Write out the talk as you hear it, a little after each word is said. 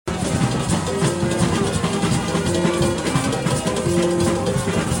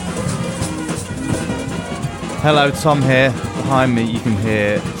Hello, Tom here. Behind me you can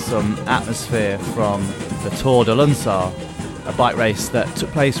hear some atmosphere from the Tour de Lunsar, a bike race that took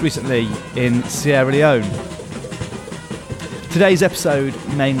place recently in Sierra Leone. Today's episode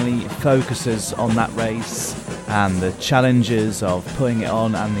mainly focuses on that race and the challenges of putting it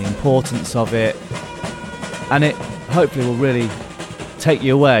on and the importance of it, and it hopefully will really take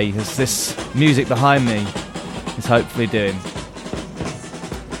you away, as this music behind me is hopefully doing.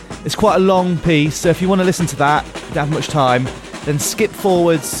 It's quite a long piece, so if you want to listen to that, if you don't have much time, then skip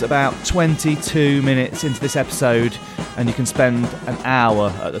forwards about 22 minutes into this episode and you can spend an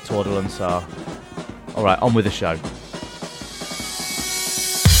hour at the Tour de Lunsar. Alright, on with the show.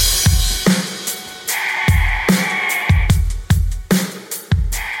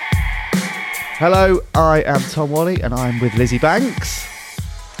 Hello, I am Tom Wally and I'm with Lizzie Banks.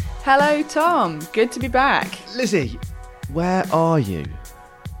 Hello, Tom. Good to be back. Lizzie, where are you?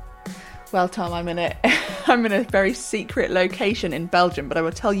 Well, Tom, I'm in a very secret location in Belgium, but I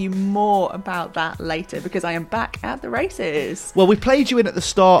will tell you more about that later because I am back at the races. Well, we played you in at the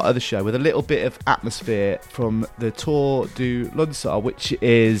start of the show with a little bit of atmosphere from the Tour du Lunsar, which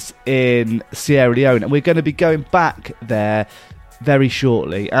is in Sierra Leone, and we're going to be going back there very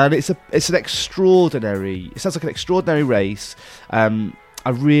shortly. And it sounds like an extraordinary race. I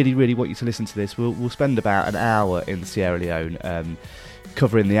really, really want you to listen to this. We'll spend about an hour in Sierra Leone,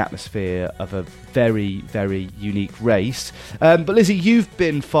 covering the atmosphere of a very, very unique race. But Lizzie, you've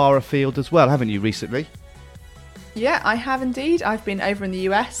been far afield as well, haven't you, recently? Yeah, I have indeed. I've been over in the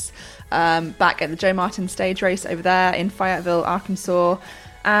US, back at the Joe Martin stage race over there in Fayetteville, Arkansas.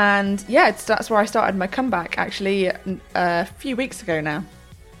 And yeah, that's where I started my comeback, actually, a few weeks ago now.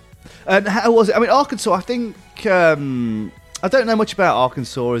 And how was it? I mean, Arkansas, I think... I don't know much about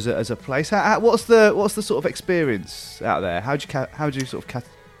Arkansas as a place. What's the sort of experience out there? How do you sort of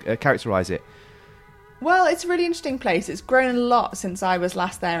characterise it? Well, it's a really interesting place. It's grown a lot since I was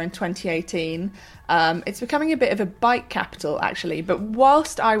last there in 2018. It's becoming a bit of a bike capital, actually. But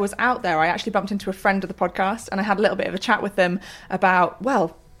whilst I was out there, I actually bumped into a friend of the podcast and I had a little bit of a chat with them about,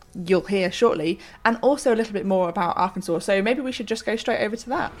 well, you'll hear shortly, and also a little bit more about Arkansas. So maybe we should just go straight over to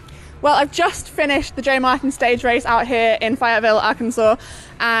that. Well, I've just finished the Joe Martin stage race out here in Fayetteville, Arkansas,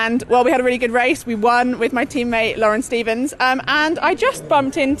 and, well, we had a really good race. We won with my teammate Lauren Stevens, and I just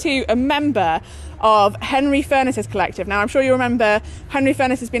bumped into a member of Henry Furness's collective. Now, I'm sure you remember Henry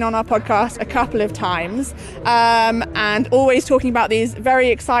Furness has been on our podcast a couple of times, and always talking about these very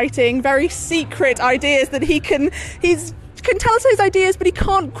exciting, very secret ideas that he can tell us his ideas, but he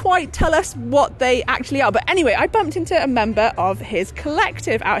can't quite tell us what they actually are. But anyway, I bumped into a member of his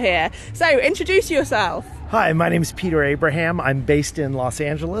collective out here. So, introduce yourself. Hi, my name is Peter Abraham. I'm based in Los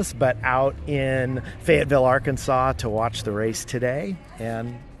Angeles, but out in Fayetteville, Arkansas to watch the race today.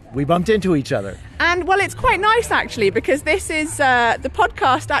 And we bumped into each other. And, well, it's quite nice, actually, because this is, the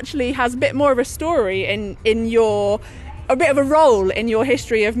podcast actually has a bit more of a story a bit of a role in your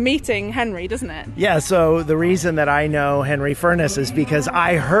history of meeting Henry, doesn't it? Yeah, so the reason that I know Henry Furness is because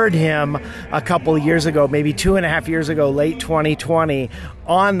I heard him a couple years ago, maybe 2.5 years ago, late 2020,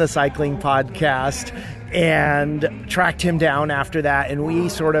 on the cycling podcast, and tracked him down after that, and we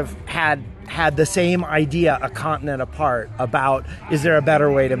sort of had the same idea a continent apart about, is there a better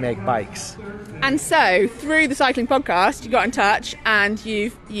way to make bikes? And so, through the cycling podcast, you got in touch and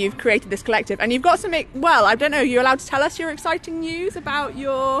you've created this collective. And you've got some, well, I don't know, you're allowed to tell us your exciting news about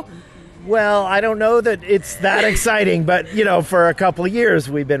your... Well, I don't know that it's that exciting, but, for a couple of years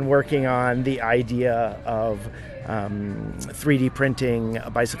we've been working on the idea of 3D printing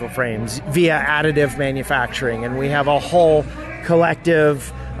bicycle frames via additive manufacturing. And we have a whole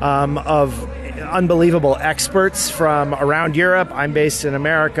collective of unbelievable experts from around Europe. I'm based in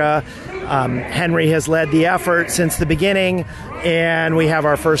America. Henry has led the effort since the beginning, and we have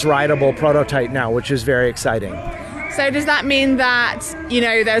our first rideable prototype now, which is very exciting. So does that mean that,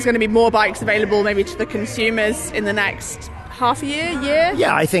 there's going to be more bikes available maybe to the consumers in the next half a year?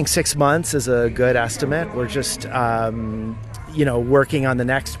 Yeah, I think 6 months is a good estimate. We're just, working on the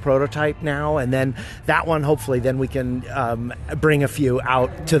next prototype now, and then that one, hopefully, then we can bring a few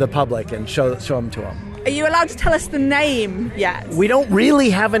out to the public and show them to them. Are you allowed to tell us the name yet? We don't really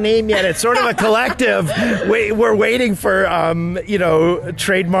have a name yet. It's sort of a collective. We're waiting for,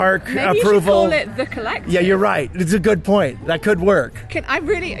 trademark Maybe approval. You should call it the collective. Yeah, you're right. It's a good point. That could work. I'm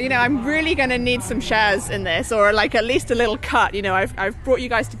really going to need some shares in this, or like at least a little cut. I've brought you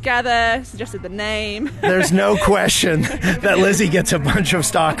guys together, suggested the name. There's no question that Lizzie gets a bunch of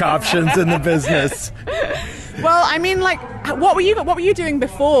stock options in the business. Well, I mean, like, What were you doing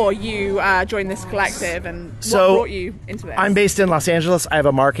before you joined this collective, and what brought you into this? I'm based in Los Angeles. I have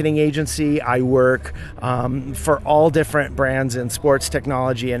a marketing agency. I work for all different brands in sports,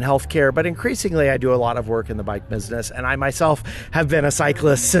 technology, and healthcare, but increasingly I do a lot of work in the bike business. And I myself have been a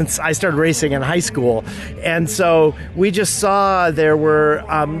cyclist since I started racing in high school. And so we just saw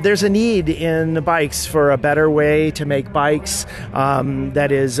there's a need in bikes for a better way to make bikes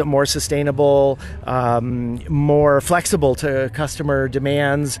that is more sustainable, more flexible to customer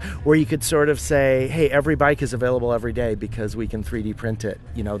demands, where you could sort of say, hey, every bike is available every day because we can 3D print it,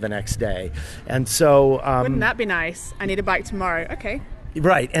 the next day. And so wouldn't that be nice? I need a bike tomorrow. Okay.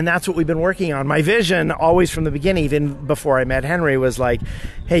 Right, and that's what we've been working on. My vision, always from the beginning, even before I met Henry, was like,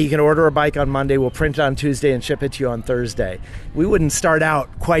 hey, you can order a bike on Monday, we'll print it on Tuesday and ship it to you on Thursday. We wouldn't start out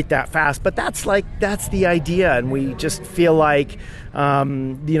quite that fast, but that's the idea, and we just feel like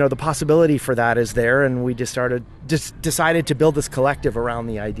the possibility for that is there, and we just decided to build this collective around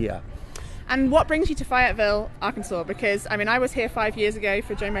the idea. And what brings you to Fayetteville, Arkansas? Because, I was here 5 years ago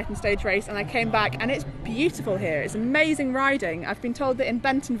for Joe Merton Stage Race, and I came back, and it's beautiful here. It's amazing riding. I've been told that in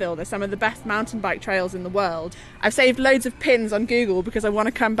Bentonville there's some of the best mountain bike trails in the world. I've saved loads of pins on Google because I want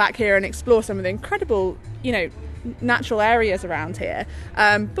to come back here and explore some of the incredible, natural areas around here.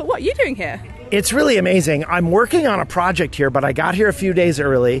 But what are you doing here? It's really amazing. I'm working on a project here, but I got here a few days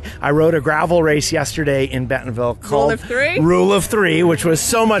early. I rode a gravel race yesterday in Bentonville called Rule of Three, which was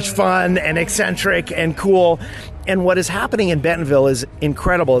so much fun and eccentric and cool. And what is happening in Bentonville is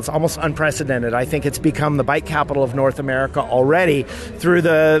incredible. It's almost unprecedented. I think it's become the bike capital of North America already through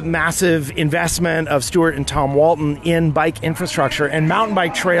the massive investment of Stuart and Tom Walton in bike infrastructure and mountain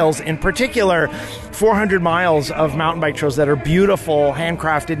bike trails in particular. 400 miles of mountain bike trails that are beautiful,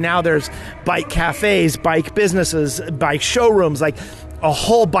 handcrafted. Now there's bike cafes, bike businesses, bike showrooms, like a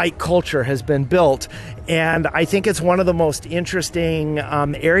whole bike culture has been built. And I think it's one of the most interesting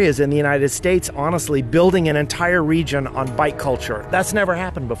areas in the United States, honestly, building an entire region on bike culture. That's never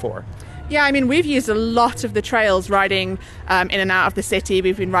happened before. Yeah, we've used a lot of the trails riding in and out of the city.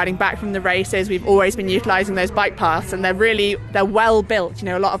 We've been riding back from the races. We've always been utilising those bike paths, and they're well built.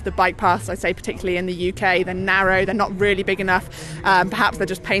 A lot of the bike paths, I'd say particularly in the UK, they're narrow, they're not really big enough. Perhaps they're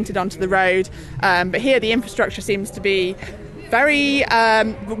just painted onto the road. But here the infrastructure seems to be very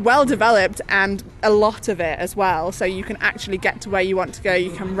well developed, and a lot of it as well, so you can actually get to where you want to go.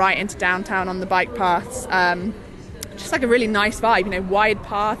 You come right into downtown on the bike paths. Just like a really nice vibe, wide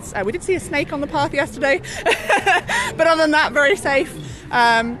paths. We did see a snake on the path yesterday, but other than that, very safe.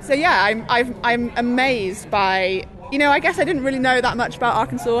 So yeah, I'm amazed by. I guess I didn't really know that much about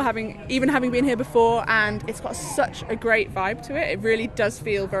Arkansas, having been here before, and it's got such a great vibe to it. It really does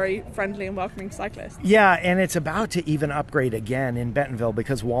feel very friendly and welcoming to cyclists. Yeah, and it's about to even upgrade again in Bentonville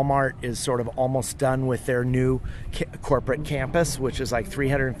because Walmart is sort of almost done with their new corporate campus, which is like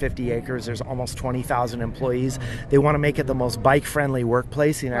 350 acres. There's almost 20,000 employees. They want to make it the most bike-friendly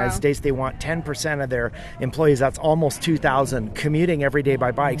workplace in the United States. They want 10% of their employees, that's almost 2,000, commuting every day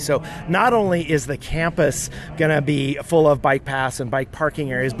by bike. So not only is the campus going to be full of bike paths and bike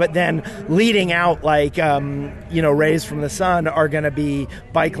parking areas, but then leading out like rays from the sun are going to be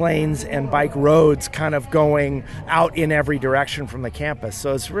bike lanes and bike roads kind of going out in every direction from the campus.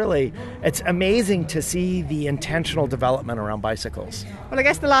 So it's amazing to see the intentional development around bicycles. Well, I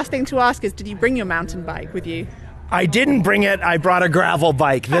guess the last thing to ask is, did you bring your mountain bike with you? I didn't bring it. I brought a gravel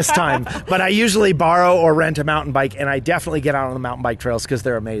bike this time, but I usually borrow or rent a mountain bike, and I definitely get out on the mountain bike trails because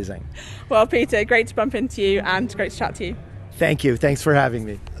they're amazing. Well, Peter, great to bump into you and great to chat to you. Thank you. Thanks for having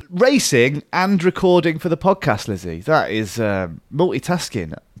me. Racing and recording for the podcast, Lizzie. That is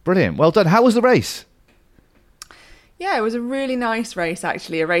multitasking. Brilliant. Well done. How was the race? Yeah, it was a really nice race,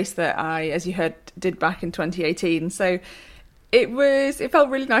 actually. A race that I, as you heard, did back in 2018. So it felt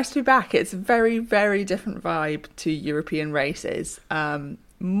really nice to be back. It's a very, very different vibe to European races.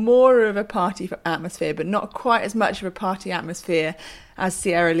 More of a party atmosphere, but not quite as much of a party atmosphere as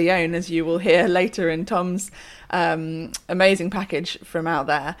Sierra Leone, as you will hear later in Tom's amazing package from out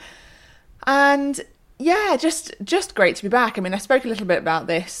there. And yeah, just great to be back. I spoke a little bit about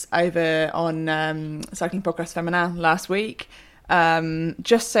this over on Cycling Podcast Feminin last week.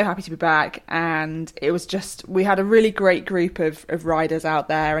 Just so happy to be back, and it was we had a really great group of riders out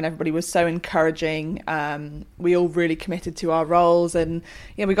there, and everybody was so encouraging. We all really committed to our roles, and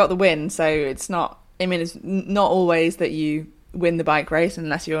we got the win. So it's not always that you win the bike race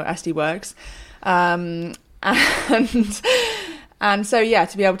unless your SD works. And so yeah,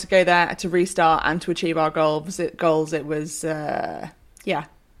 to be able to go there, to restart and to achieve our goals, it was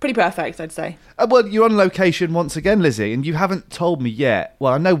pretty perfect, I'd say. Well, you're on location once again, Lizzie, and you haven't told me yet.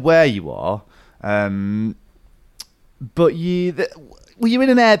 Well, I know where you are. but you're in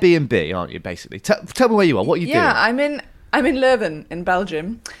an Airbnb, aren't you? Basically, tell me where you are. What are you doing? Yeah, I'm in Leuven in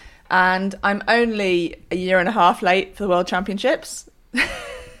Belgium, and I'm only a year and a half late for the World Championships.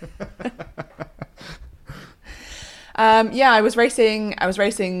 I was racing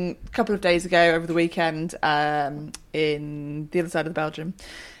a couple of days ago over the weekend in the other side of Belgium,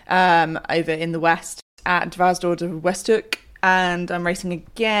 over in the west at Dwarsdorp de Westhoek, and I'm racing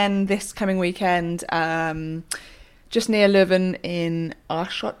again this coming weekend just near Leuven in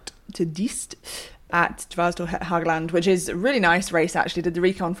Aarschot to Diest at Dwarsdorp Hageland, which is a really nice race actually. Did the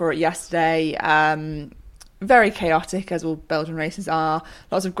recon for it yesterday. Very chaotic, as all Belgian races are.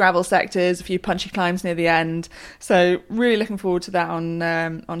 Lots of gravel sectors, a few punchy climbs near the end. So really looking forward to that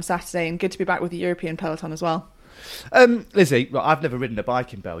on Saturday, and good to be back with the European peloton as well. Lizzie, I've never ridden a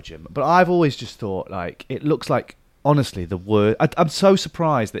bike in Belgium, but I've always just thought, like, it looks like, honestly, the word. I'm so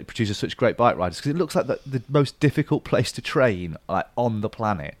surprised that it produces such great bike riders, because it looks like the most difficult place to train, like, on the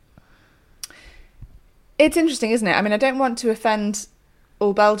planet. It's interesting, isn't it? I mean, I don't want to offend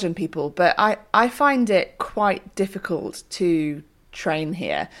all Belgian people, but I find it quite difficult to train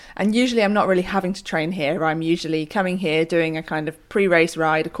here. And usually I'm not really having to train here. I'm usually coming here, doing a kind of pre-race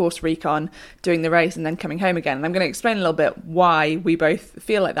ride, a course recon, doing the race, and then coming home again. And I'm going to explain a little bit why we both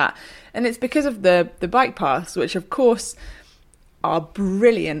feel like that. And it's because of the bike paths, which of course are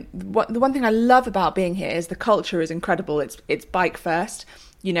brilliant. The one thing I love about being here is the culture is incredible. It's bike first.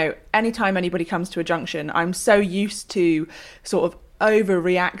 You know, anytime anybody comes to a junction, I'm so used to sort of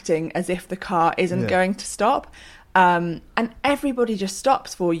overreacting as if the car isn't going to stop, and everybody just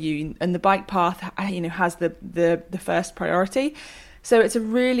stops for you, and the bike path, you know, has the first priority. So it's a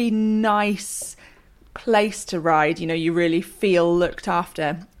really nice place to ride. You know, you really feel looked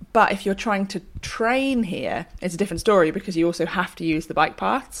after. But if you're trying to train here, it's a different story, because you also have to use the bike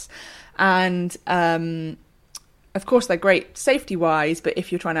paths, and of course they're great safety wise, but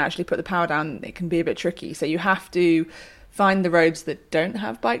if you're trying to actually put the power down, it can be a bit tricky. So you have to find the roads that don't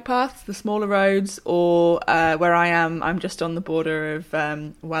have bike paths, the smaller roads, or where I am, I'm just on the border of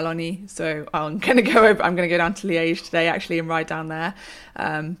Wallonie, so I'm going to go down to Liège today actually and ride down there,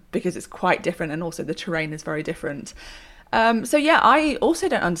 because it's quite different, and also the terrain is very different. So yeah, I also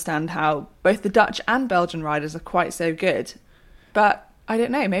don't understand how both the Dutch and Belgian riders are quite so good, but I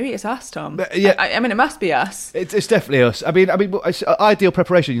don't know. Maybe it's us, Tom. Yeah. I mean, it must be us. It's definitely us. I mean, it's ideal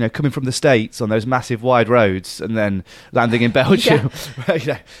preparation. You know, coming from the States on those massive wide roads and then landing in Belgium. Yeah. You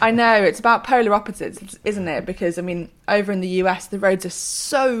know. I know, it's about polar opposites, isn't it? Because I mean, over in the US, the roads are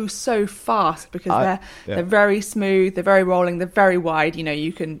so fast because they're very smooth, they're very rolling, they're very wide. You know,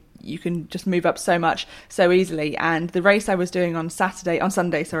 you can just move up so much so easily. And the race I was doing on Sunday,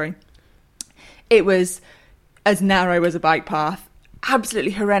 it was as narrow as a bike path. Absolutely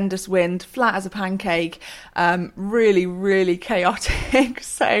horrendous wind, flat as a pancake, really, really chaotic.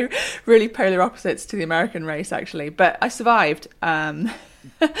 So really polar opposites to the American race, actually. But I survived. Well,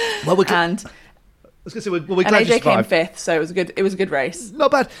 we're and I was going to say, we're glad AJ you survived. came fifth, so it was a good race.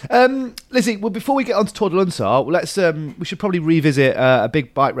 Not bad. Lizzie, well, before we get on to Tour de Lunsar, we should probably revisit a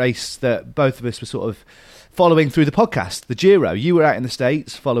big bike race that both of us were sort of following through the podcast, the Giro. You were out in the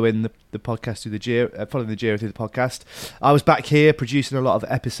States following the podcast through the Giro, following the Giro through the podcast. I was back here producing a lot of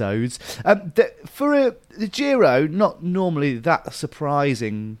episodes. For the Giro, not normally that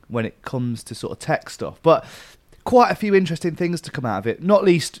surprising when it comes to sort of tech stuff, but quite a few interesting things to come out of it. Not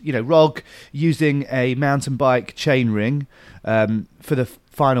least, you know, Rog using a mountain bike chain ring for the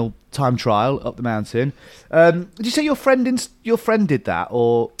final time trial up the mountain. Did you say your friend did that,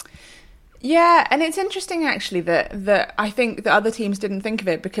 or? Yeah, and it's interesting actually that I think the other teams didn't think of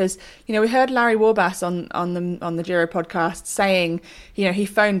it, because, you know, we heard Larry Warbass on the Giro podcast saying, you know, he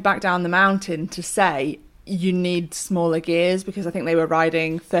phoned back down the mountain to say you need smaller gears, because I think they were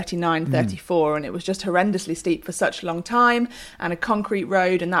riding 39, 34 and it was just horrendously steep for such a long time, and a concrete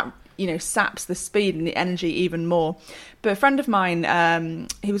road, and that, you know, saps the speed and the energy even more. But a friend of mine,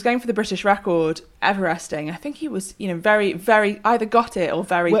 he was going for the British record Everesting. I think he was, you know, very, very either got it or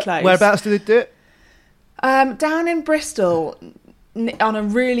very close. Whereabouts did they do it? Down in Bristol, on a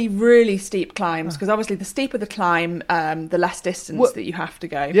really, really steep climbs, because obviously the steeper the climb, the less distance that you have to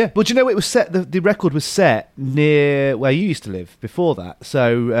go. Yeah, but you know, it was set. The record was set near where you used to live before that.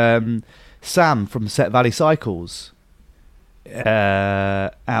 So Sam from Set Valley Cycles.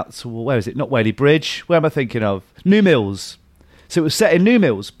 Out to, where is it? Not Whaley Bridge. Where am I thinking of? New Mills. So it was set in New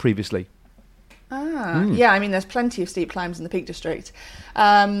Mills previously. Yeah, I mean, there's plenty of steep climbs in the Peak District.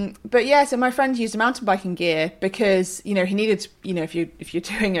 But yeah, so my friend used a mountain biking gear because, you know, he needed, you know, if you're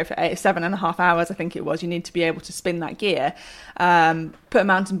doing it for 7.5 hours, I think it was, you need to be able to spin that gear. Put a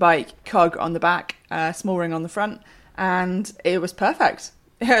mountain bike cog on the back, small ring on the front, and it was perfect.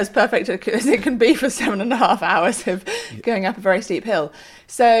 It was perfect as it can be for 7.5 hours of going up a very steep hill.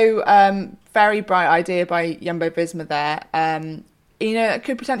 So very bright idea by Jumbo-Visma there. It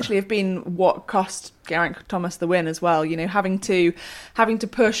could potentially have been what cost Geraint Thomas the win as well. Having to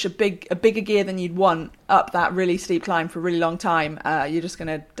push a bigger gear than you'd want up that really steep climb for a really long time. You're just going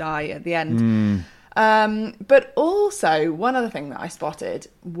to die at the end. But also, one other thing that I spotted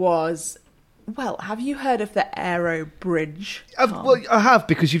was, well, have you heard of the Aero Bridge? Well, I have,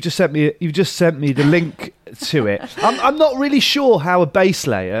 because you've just sent me the link to it. I'm not really sure how a base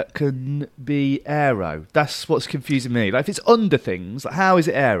layer can be aero. That's what's confusing me. Like, if it's under things, like, how is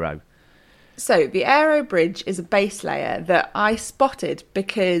it aero? So the Aero Bridge is a base layer that I spotted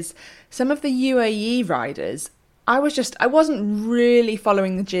because some of the UAE riders, I wasn't really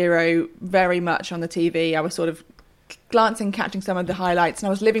following the Giro very much on the TV. I was sort of glancing, catching some of the highlights, and I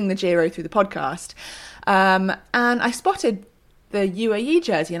was living the Giro through the podcast. And I spotted the UAE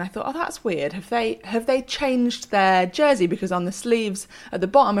jersey, and I thought, oh, that's weird. Have they changed their jersey? Because on the sleeves, at the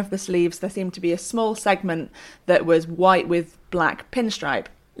bottom of the sleeves, there seemed to be a small segment that was white with black pinstripe.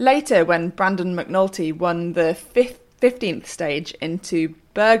 Later, when Brandon McNulty won the 15th stage into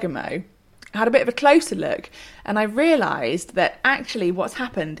Bergamo, I had a bit of a closer look, and I realised that actually what's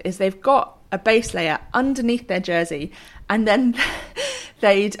happened is they've got a base layer underneath their jersey, and then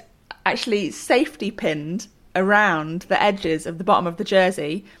they'd actually safety pinned around the edges of the bottom of the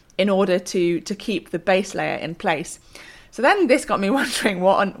jersey in order to keep the base layer in place. So then this got me wondering,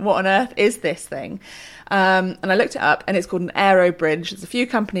 what on earth is this thing? And I looked it up, and it's called an Aero Bridge. There's a few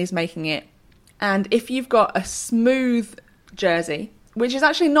companies making it, and if you've got a smooth jersey, which is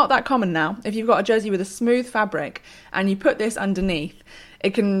actually not that common now, if you've got a jersey with a smooth fabric and you put this underneath,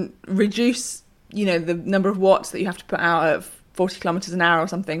 it can reduce, the number of watts that you have to put out at 40 kilometers an hour or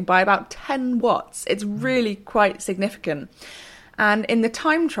something by about 10 watts. It's really quite significant. And in the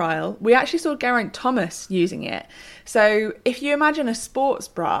time trial, we actually saw Geraint Thomas using it. So if you imagine a sports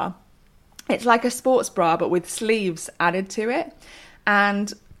bra, it's like a sports bra, but with sleeves added to it.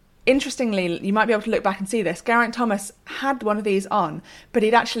 And interestingly, you might be able to look back and see this. Geraint Thomas had one of these on, but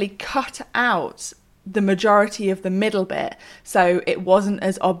he'd actually cut out the majority of the middle bit, so it wasn't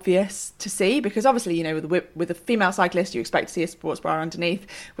as obvious to see, because obviously, with a female cyclist, you expect to see a sports bra underneath.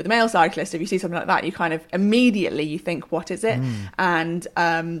 With a male cyclist, if you see something like that, you kind of immediately you think, what is it? And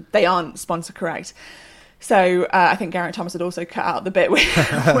they aren't sponsor correct. So I think Geraint Thomas had also cut out the bit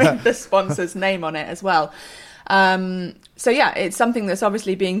with the sponsor's name on it as well. So yeah, it's something that's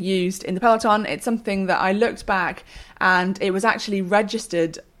obviously being used in the peloton. It's something that I looked back, and it was actually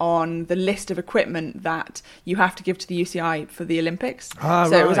registered on the list of equipment that you have to give to the UCI for the Olympics.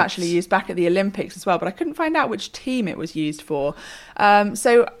 It was actually used back at the Olympics as well, but I couldn't find out which team it was used for.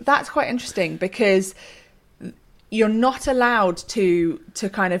 So that's quite interesting, because you're not allowed to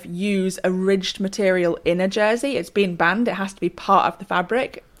kind of use a ridged material in a jersey. It's been banned. It has to be part of the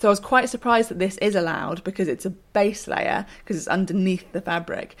fabric. So I was quite surprised that this is allowed, because it's a base layer, because it's underneath the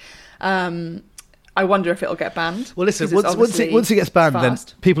fabric. I wonder if it'll get banned. Well, listen, once it gets banned, then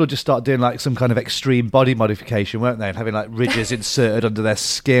people will just start doing like some kind of extreme body modification, won't they? And having like ridges inserted under their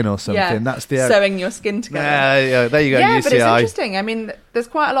skin or something. Yeah, that's the sewing your skin together. Yeah, there you go. Yeah, UCI. but it's interesting. I mean, there's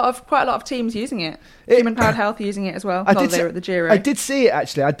quite a lot of teams using it. Human Powered Health using it as well. They were at the Giro. I did see it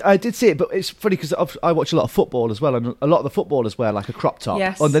actually. I did see it, but it's funny because I watch a lot of football as well, and a lot of the footballers wear like a crop top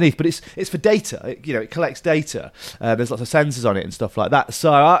underneath. But it's for data. It collects data. There's lots of sensors on it and stuff like that.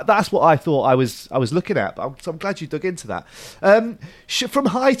 So that's what I thought I was looking at. But I'm glad you dug into that. From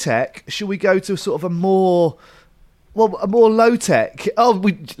high tech, should we go to sort of a more low tech?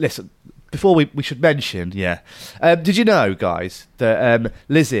 Listen. Before we should mention, did you know, guys, that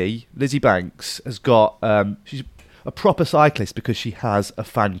Lizzie Banks has got she's a proper cyclist because she has a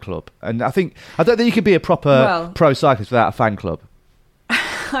fan club, and I don't think you can be a proper pro cyclist without a fan club.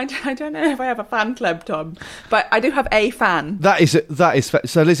 I don't know if I have a fan club, Tom, but I do have a fan. That is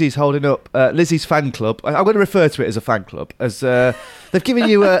so. Lizzie's holding up Lizzie's fan club. I'm going to refer to it as a fan club, as they've given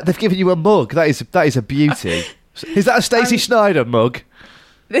you a mug. That is a beauty. Is that a Stacey Schneider mug?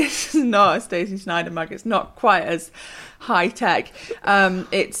 This is not a Stacey Schneider mug. It's not quite as high tech.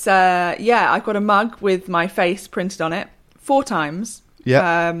 It's I've got a mug with my face printed on it 4 times.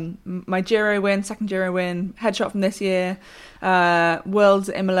 Yeah. My Giro win, second Giro win, headshot from this year, Worlds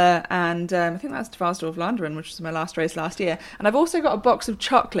at Imola, and I think that's Dvarsdorf Vlaanderen, which was my last race last year. And I've also got a box of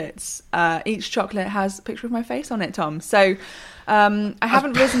chocolates. Each chocolate has a picture of my face on it, Tom. So I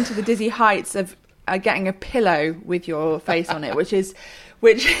haven't risen to the dizzy heights of getting a pillow with your face on it, which is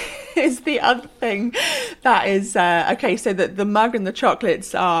the other thing that is okay. So that the mug and the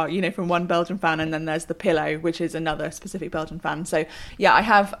chocolates are, from one Belgian fan, and then there's the pillow, which is another specific Belgian fan. So yeah, I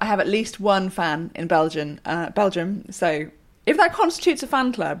have at least one fan in Belgium. So if that constitutes a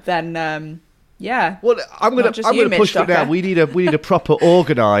fan club, then yeah. Well, I'm going to push for it now. We need a proper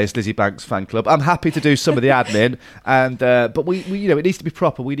organised Lizzie Banks fan club. I'm happy to do some of the admin, and but we it needs to be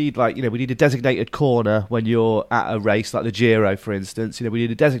proper. We need we need a designated corner when you're at a race like the Giro, for instance. We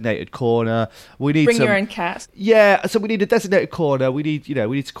need a designated corner. We need bring your own cat. Yeah, so we need a designated corner. We need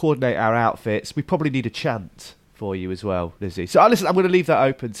to coordinate our outfits. We probably need a chant for you as well, Lizzie. So listen, I'm going to leave that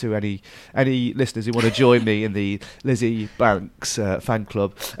open to any listeners who want to join me in the Lizzie Banks fan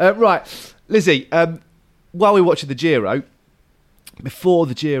club. Right. Lizzie, while we were watching the Giro, before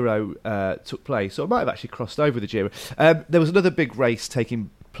the Giro took place, or I might have actually crossed over the Giro, there was another big race taking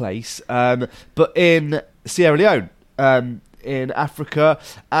place, but in Sierra Leone, in Africa,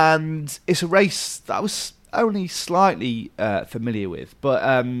 and it's a race that I was only slightly familiar with,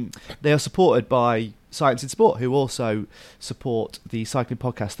 but they are supported by Science in Sport, who also support the cycling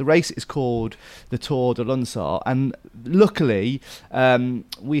podcast. The race is called the Tour de Lunsar, and luckily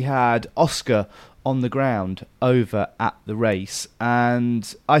we had Oscar on the ground over at the race,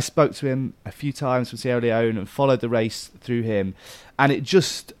 and I spoke to him a few times from Sierra Leone and followed the race through him, and it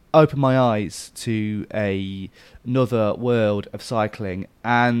just opened my eyes to another world of cycling.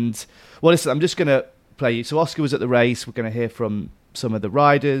 And well, listen, I'm just going to play you. So Oscar was at the race. We're going to hear from some of the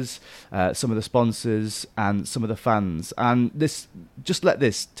riders, some of the sponsors, and some of the fans. And just let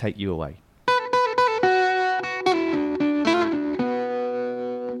this take you away.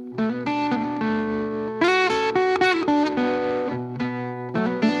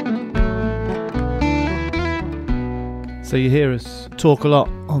 So you hear us talk a lot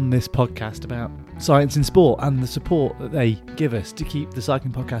on this podcast about Science in Sport and the support that they give us to keep the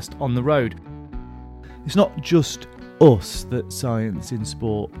cycling podcast on the road. It's not just us that Science in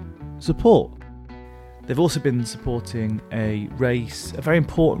Sport support. They've also been supporting a race, a very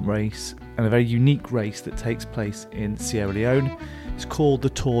important race and a very unique race that takes place in Sierra Leone. It's called the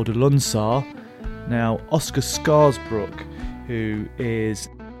Tour de Lunsar. Now, Oscar Scarsbrook, who is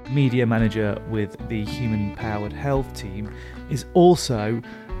media manager with the Human Powered Health team, is also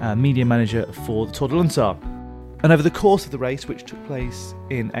media manager for the Tour de Lunsar. And over the course of the race, which took place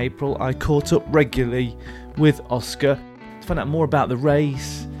in April, I caught up regularly with Oscar to find out more about the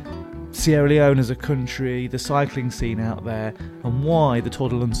race, Sierra Leone as a country, the cycling scene out there, and why the Tour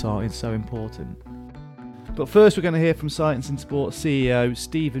de Lunsar is so important. But first we're going to hear from Science in Sport CEO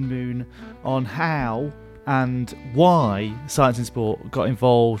Stephen Moon on how and why Science in Sport got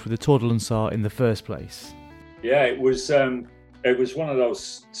involved with the Tour de Lunsar in the first place. Yeah, it was one of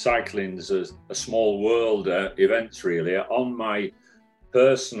those cycling's a small world events really. On my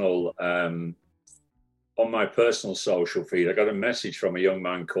personal social feed, I got a message from a young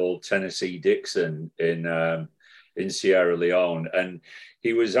man called Tennessee Dixon in Sierra Leone, and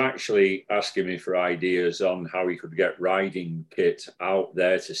he was actually asking me for ideas on how he could get riding kit out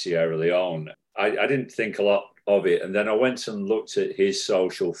there to Sierra Leone. I didn't think a lot of it, and then I went and looked at his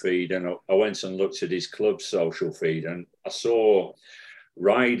social feed, and I went and looked at his club's social feed, and I saw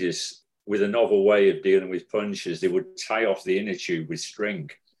riders with a novel way of dealing with punches. They would tie off the inner tube with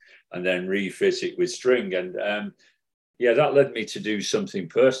string and then refit it with string. And that led me to do something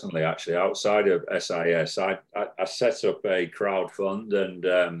personally, actually, outside of SIS. I set up a crowd fund,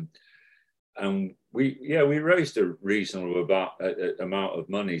 and we raised a reasonable amount of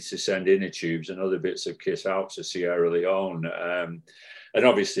money to send inner tubes and other bits of kit out to Sierra Leone. And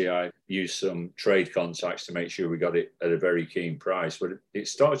obviously I used some trade contacts to make sure we got it at a very keen price, but it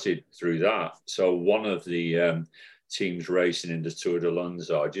started through that. So one of the teams racing in the Tour de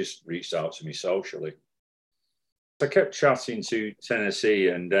Lunsar just reached out to me socially. I kept chatting to Tennessee,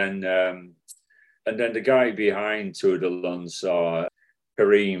 and then the guy behind Tour de Lunsar,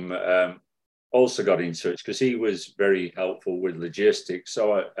 Kareem, also got in touch because he was very helpful with logistics.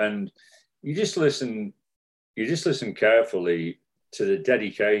 And you just listen carefully to the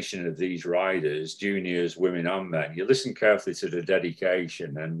dedication of these riders, juniors, women and men. You listen carefully to the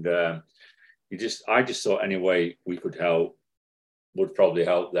dedication, and I just thought any way we could help would probably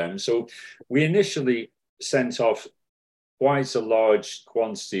help them. So we initially sent off quite a large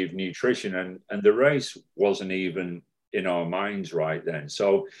quantity of nutrition, and the race wasn't even in our minds right then.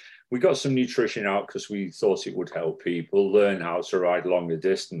 So we got some nutrition out because we thought it would help people learn how to ride longer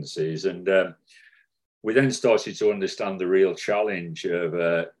distances. And we then started to understand the real challenge of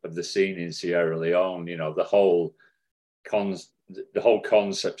the scene in Sierra Leone, the whole the whole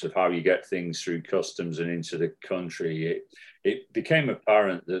concept of how you get things through customs and into the country, it became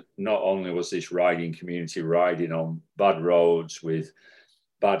apparent that not only was this riding community riding on bad roads with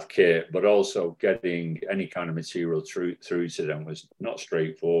bad kit, but also getting any kind of material through to them was not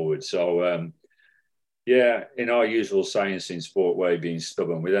straightforward. So, yeah, in our usual science in sport way, being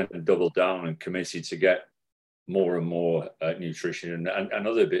stubborn, we then doubled down and committed to get more and more nutrition and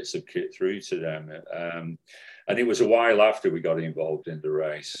other bits of kit through to them. And it was a while after we got involved in the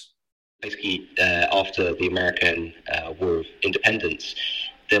race. Basically, after the American War of Independence,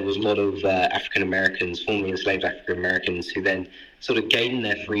 there was a lot of African Americans, formerly enslaved African Americans, who then sort of gained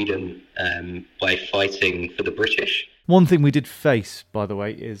their freedom by fighting for the British. One thing we did face, by the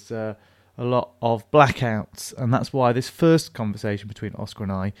way, is a lot of blackouts, and that's why this first conversation between Oscar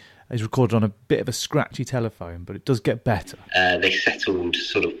and I is recorded on a bit of a scratchy telephone, but it does get better. They settled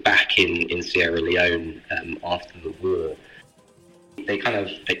sort of back in Sierra Leone after the war. They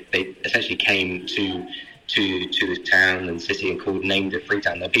essentially came to the town and city and named it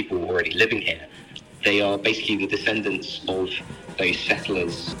Freetown. There are people already living here. They are basically the descendants of those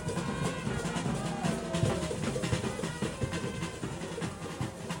settlers.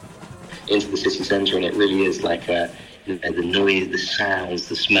 Into the city centre, and it really is like the noise, the sounds,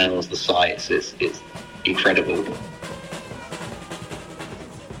 the smells, the sights. It's incredible.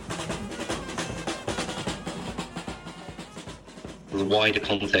 The wider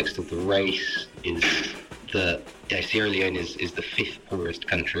context of the race is that Sierra Leone is the 5th poorest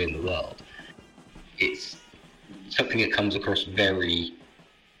country in the world. It's something that comes across very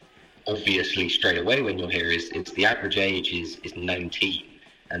obviously straight away when you're here. Is the average age is 19.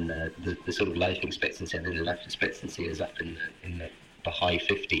 And the sort of life expectancy, and the life expectancy is up in the high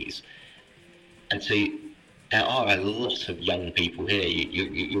 50s. And so there are a lot of young people here.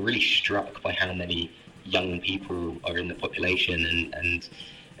 You're really struck by how many young people are in the population, and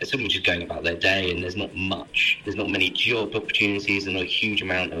someone just going about their day, and there's not many job opportunities, and not a huge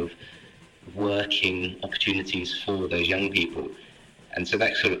amount of working opportunities for those young people. And so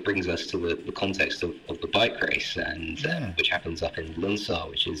that sort of brings us to the context of the bike race, and which happens up in Lunsar,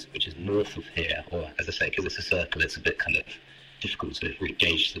 which is north of here, or as I say, because it's a circle, it's a bit kind of difficult to really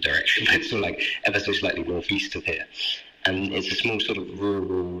gauge the direction, but it's sort of like ever so slightly northeast of here. And it's a small sort of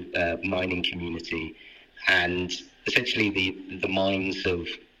rural mining community, and essentially the mines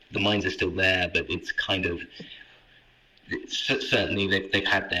are still there, but it's kind of certainly they've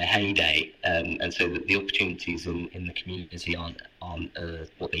had their heyday, and so the opportunities in the community aren't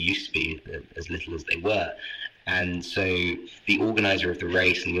what they used to be, as little as they were. And so the organizer of the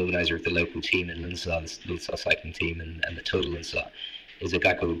race and the organizer of the local team in Lunsar, the Lunsar cycling team and the Total Lunsar, is a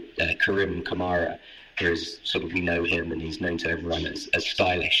guy called Karim Kamara. We know him, and he's known to everyone as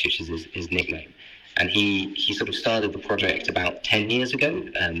Stylish, which is his nickname. And he sort of started the project about 10 years ago,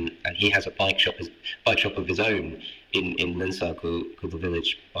 and he has a bike shop of his own in Lunsar called the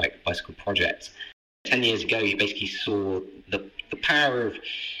Village Bicycle Project. 10 years ago, he basically saw the power of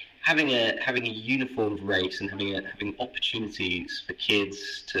having a uniformed race and having opportunities for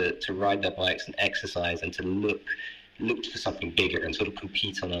kids to ride their bikes and exercise, and to look for something bigger and sort of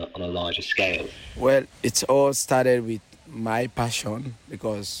compete on a larger scale. Well, it all started with my passion,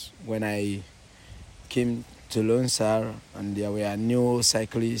 because when I came to Lunsar and there were new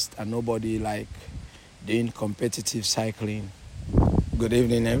cyclists and nobody doing competitive cycling. Good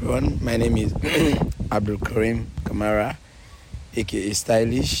evening, everyone. My name is Abdul Karim Kamara, aka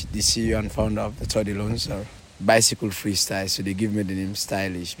Stylish, the CEO and founder of the Total Lunsar bicycle freestyle. So they give me the name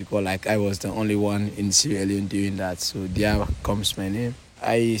Stylish because I was the only one in Sierra Leone doing that. So there comes my name.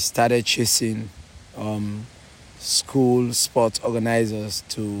 I started chasing school sports organizers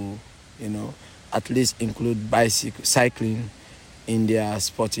to, at least include cycling in their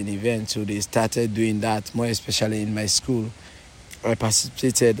sporting events. So they started doing that, more especially in my school. I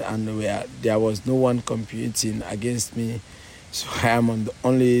participated, and there was no one competing against me. So I am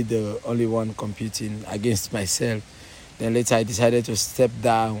the only one competing against myself. Then later I decided to step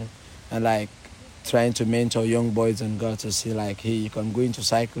down and trying to mentor young boys and girls to say hey, you can go into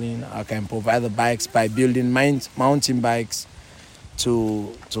cycling. I can provide the bikes by building mountain bikes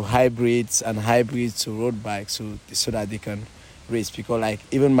to hybrids and hybrids to road bikes, so that they can race. Because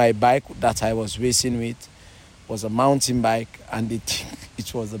even my bike that I was racing with was a mountain bike, and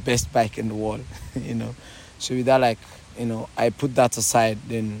it was the best bike in the world, So with that, I put that aside.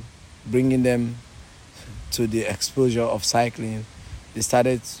 Then bringing them to the exposure of cycling, they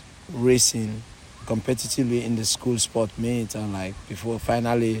started racing competitively in the school sport meet, and before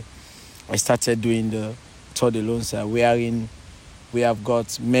finally I started doing the Tour de Lunsar, wherein we have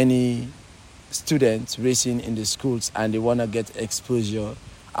got many students racing in the schools, and they want to get exposure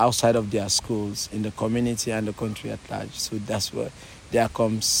outside of their schools, in the community and the country at large. So that's where there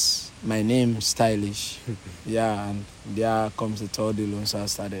comes my name, Stylish. Yeah, and there comes the Tour de Lunsar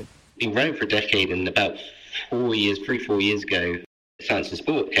started. Been running for a decade, and about 4 years ago, Science and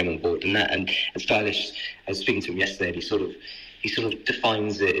Sport came on board, and Stylish, I was speaking to him yesterday, he sort of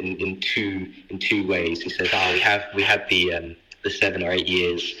defines it in two ways. He says, we had the 7 or 8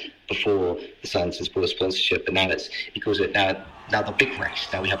 years before the Science and Sport sponsorship, and he calls it now the big race.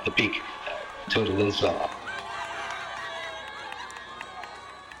 Now we have the big Tour de Lunsar.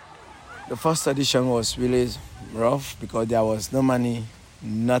 The first edition was really rough because there was no money,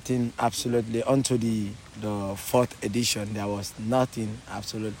 nothing, absolutely. Onto the fourth edition, there was nothing,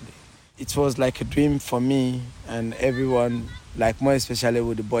 absolutely. It was like a dream for me and everyone, like more especially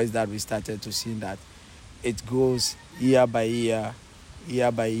with the boys that we started to see that it goes year by year,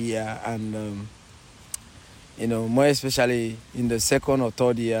 and more especially in the second or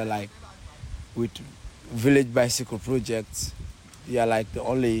third year, like with Village Bicycle Projects, we are like the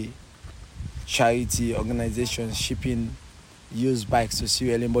only charity organization shipping used bikes to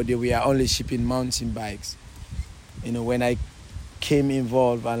Sierra Leone, but we are only shipping mountain bikes. When I came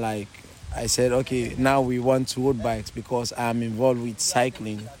involved, and like I said, okay, now we want road bikes because I'm involved with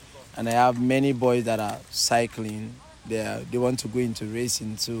cycling, and I have many boys that are cycling. They want to go into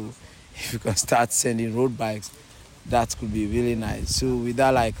racing, so if you can start sending road bikes, that could be really nice. So with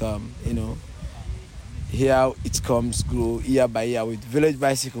that, like here it comes grow year by year. With Village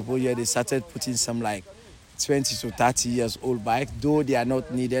Bicycle Project, they started putting some like 20 to 30 years old bikes, though they are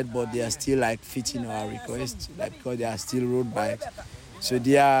not needed, but they are still like fitting our request, like because they are still road bikes. So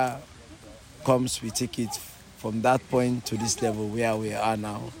there comes, we take it from that point to this level where we are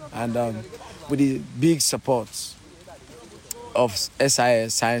now. And with the big support of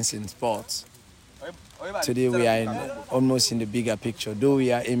SIS, Science and Sports, today we are almost in the bigger picture, though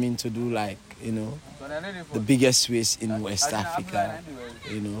we are aiming to do like, the biggest race in West Africa,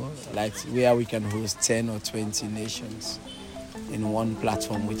 like where we can host 10 or 20 nations in one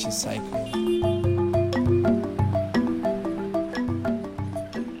platform, which is cycling.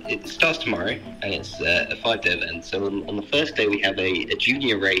 It starts tomorrow, and it's a 5-day event. So on the first day, we have a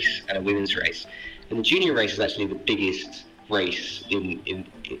junior race and a women's race. And the junior race is actually the biggest race in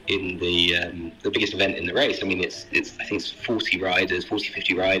the biggest event in the race. I mean, it's I think it's 40,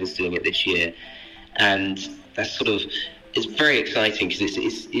 50 riders doing it this year, and that's it's very exciting because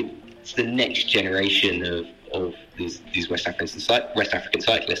it's the next generation of these West African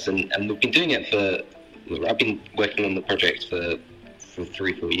cyclists, and we've been doing it I've been working on the project for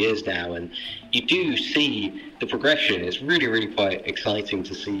 3-4 years now, and you do see the progression. It's really, really quite exciting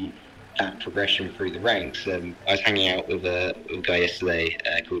to see that progression through the ranks. I was hanging out with a guy yesterday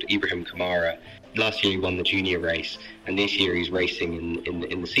called Ibrahim Kamara. Last year he won the junior race, and this year he's racing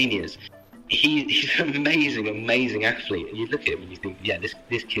in the seniors. He's an amazing athlete, and you look at him and you think, yeah,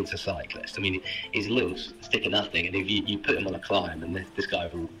 this kid's a cyclist. I mean, he's a little stick of nothing, and if you put him on a climb, and this guy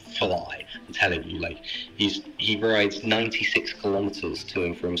will fly. I'm telling you, like he rides 96 kilometers to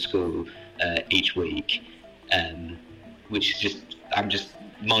and from school each week, which is just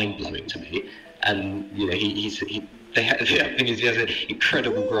mind-blowing to me. And he has an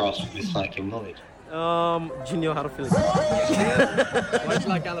incredible grasp of his cycling knowledge. Junior, how to feel? What's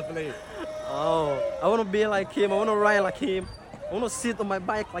like how to feel? Oh, I want to be like him. I want to ride like him. I want to sit on my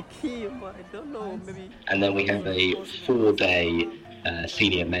bike like him. I don't know, maybe. And then we have a 4-day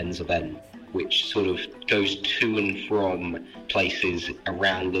senior men's event, which sort of goes to and from places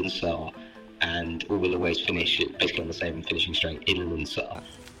around Lunsar, and we will always finish it basically on the same finishing straight in Lunsar.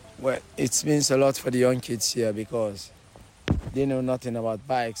 Well, it means a lot for the young kids here because they know nothing about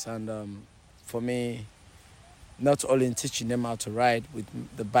bikes, and for me, not only in teaching them how to ride with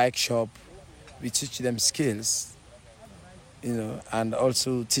the bike shop, we teach them skills, and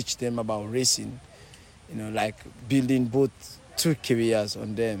also teach them about racing, like building both two careers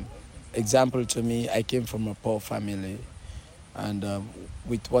on them. Example to me, I came from a poor family, and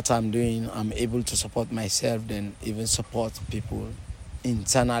with what I'm doing, I'm able to support myself, then even support people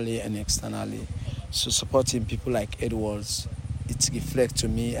internally and externally. So supporting people like Edwards, it reflects to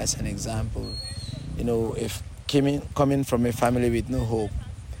me as an example. If coming from a family with no hope,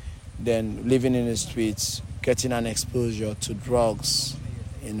 then living in the streets, getting an exposure to drugs,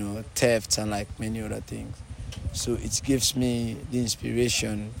 theft and like many other things. So it gives me the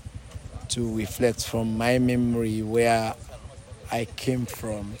inspiration to reflect from my memory where I came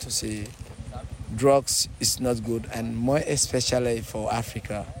from to say drugs is not good, and more especially for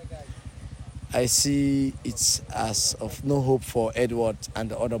Africa. I see it's as of no hope for Edward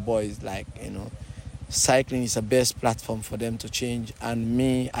and the other boys. Like, cycling is the best platform for them to change, and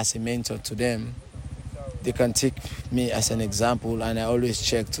me as a mentor to them, they can take me as an example, and I always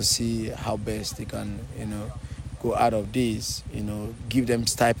check to see how best they can, go out of this, give them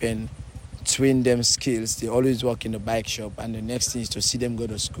stipend, train them skills. They always work in the bike shop, and the next thing is to see them go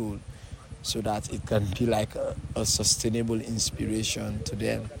to school so that it can be like a sustainable inspiration to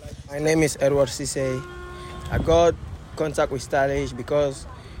them. My name is Edward Cisse. I got contact with Stylish because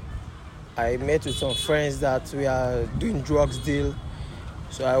I met with some friends that we are doing drugs deal.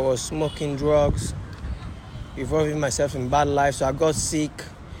 So I was smoking drugs, involving myself in bad life, so I got sick.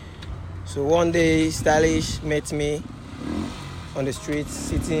 So one day Stylish met me on the street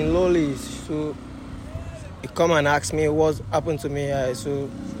sitting lowly. So he come and asked me what happened to me. So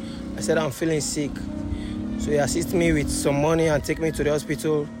I said I'm feeling sick. So he assisted me with some money and take me to the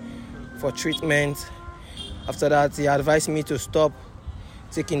hospital for treatment. After that, he advised me to stop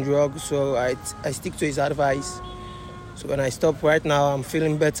taking drugs, so I stick to his advice. So when I stop right now, I'm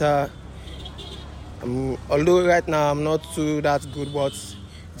feeling better. Although right now I'm not too that good, but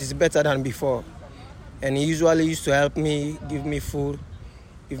it is better than before. And he usually used to help me, give me food,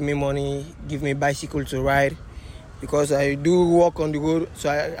 give me money, give me bicycle to ride, because I do walk on the road. So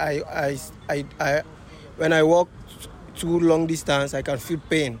I when I walk too long distance, I can feel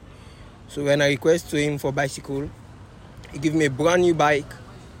pain. So when I request to him for bicycle, he give me a brand new bike,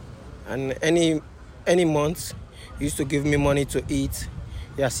 and any month he used to give me money to eat.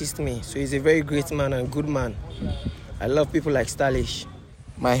 He assists me. So he's a very great man and good man. I love people like Stylish.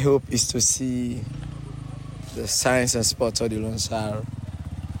 My hope is to see the science and sports of the Lunsar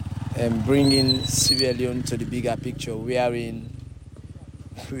and bringing Sierra Leone to the bigger picture, wherein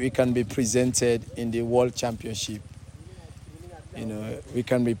we can be presented in the World Championship. We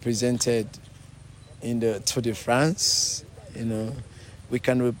can be presented in the Tour de France. We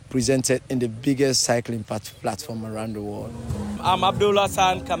can be presented in the biggest cycling platform around the world. I'm Abdullah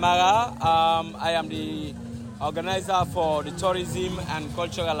San Kamara. I am the organizer for the tourism and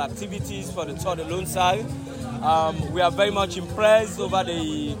cultural activities for the Tour de Lunsar. We are very much impressed over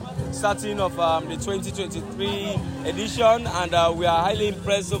the starting of the 2023 edition, and we are highly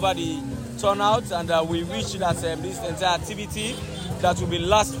impressed over the turnout, and we wish that this entire activity that will be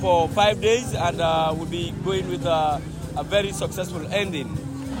last for 5 days and will be going with a very successful ending.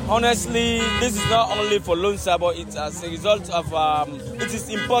 Honestly, this is not only for Lunsar, but it's as a result of it is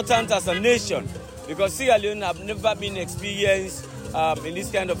important as a nation, because Sierra Leone have never been experienced in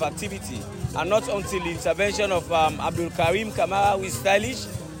this kind of activity, and not until the intervention of Abdul Karim Kamara, who is Stylish,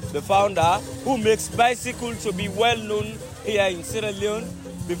 the founder, who makes bicycle to be well known here in Sierra Leone.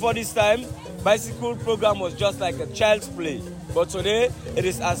 Before this time, bicycle program was just like a child's play, but today it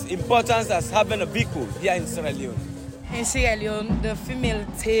is as important as having a vehicle here in Sierra Leone. In Sierra Leone, the female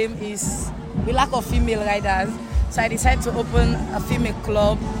team we lack of female riders, so I decided to open a female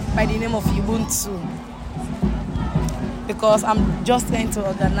club by the name of Ubuntu, because I'm just trying to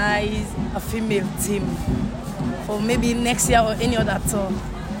organize a female team for maybe next year or any other tour.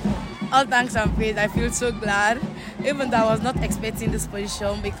 All thanks and praise, I feel so glad, even though I was not expecting this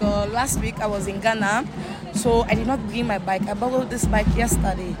position, because last week I was in Ghana, so I did not bring my bike. I borrowed this bike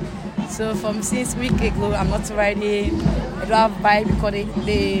yesterday. So since a week ago, I'm not riding. I don't have bike because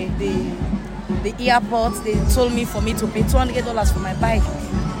the airport, they told me for me to pay $200 for my bike.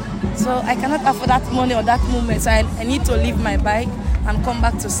 So I cannot afford that money or that moment. So I need to leave my bike and come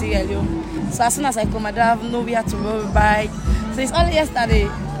back to Sierra Leone. So as soon as I come, I don't have nowhere to borrow a bike. So it's only yesterday,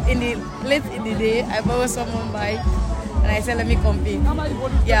 late in the day, I borrowed someone's bike and I said, let me compete.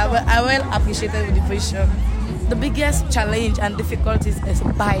 Yeah, but I will appreciate it with the position. The biggest challenge and difficulties is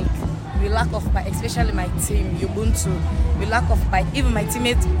bike. We lack of bike, especially my team, Ubuntu. We lack of bike. Even my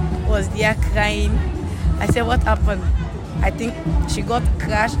teammate was there crying. I said, what happened? I think she got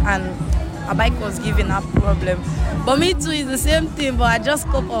crashed and her bike was giving her problem. But me too, it's the same thing, but I just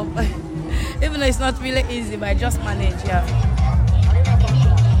cope up. Even though it's not really easy, but I just manage, yeah.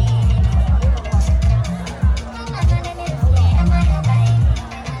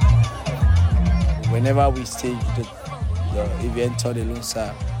 Whenever we stage the event Tour de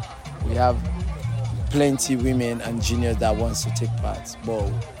Lunsar, we have plenty women and juniors that wants to take part,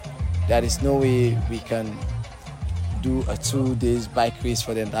 but there is no way we can do a 2 days bike race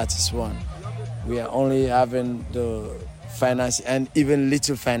for them. That is one. We are only having the finance and even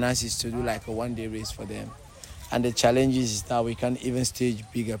little finances to do like a 1 day race for them. And the challenge is that we can't even stage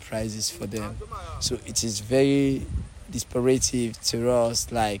bigger prizes for them. So it is very disparative to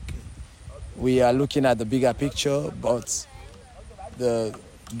us. Like, we are looking at the bigger picture, but the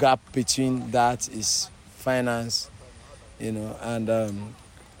gap between that is finance, you know, and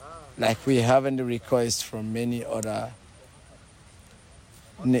like we haven't the request from many other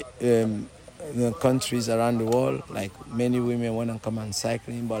countries around the world. Like many women want to come and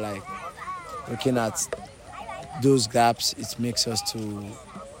cycling, but like looking at those gaps, it makes us to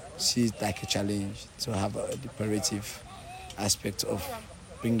see it like a challenge to have a imperative aspect of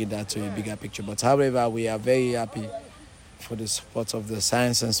bringing that to a bigger picture. But however, we are very happy for the support of the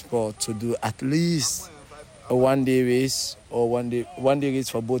science and sport to do at least a one-day race or one-day race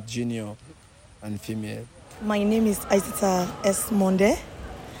for both junior and female. My name is Aisita S. Monde,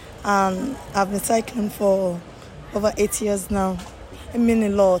 and I've been cycling for over 8 years now. It means a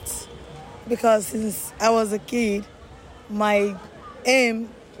lot because since I was a kid, my aim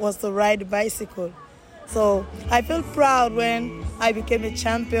was to ride a bicycle. So I feel proud when I became a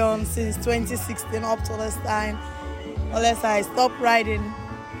champion since 2016 up to this time. Unless I stop riding,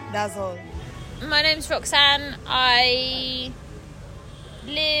 that's all. My name's Roxanne. I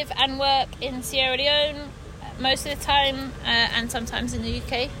live and work in Sierra Leone most of the time and sometimes in the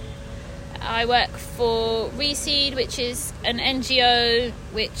UK. I work for Reseed, which is an NGO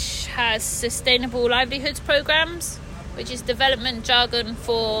which has sustainable livelihoods programs, which is development jargon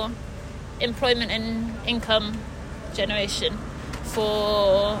for employment and income generation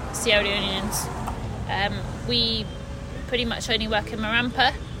for Sierra Leoneans. We pretty much only work in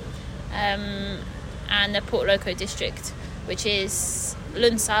Marampa and the Port Loko district, which is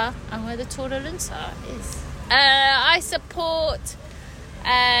Lunsar, and where the Tour de Lunsar is. I support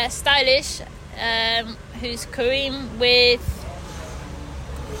Stylish, who's Kareem, with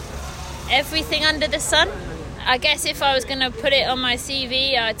everything under the sun. I guess if I was going to put it on my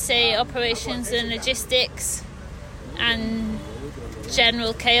CV, I'd say operations and logistics and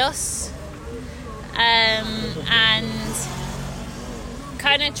general chaos, and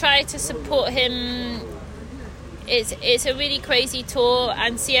kind of try to support him. It's a really crazy tour,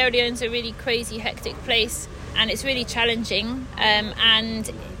 and Sierra Leone's a really crazy, hectic place, and it's really challenging.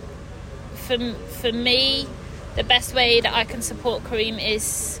 And for me, the best way that I can support Kareem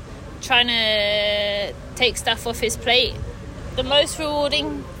is trying to take stuff off his plate. The most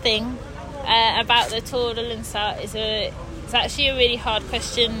rewarding thing about the Tour de Lunsar it's actually a really hard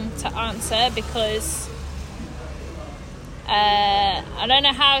question to answer, because I don't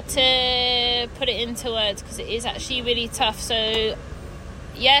know how to put it into words, because it is actually really tough. So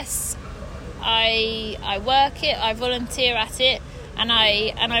yes, I work it, I volunteer at it, and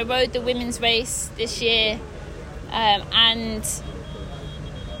I rode the women's race this year, and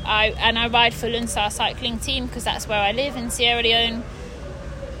I ride for Lunsar cycling team because that's where I live in Sierra Leone.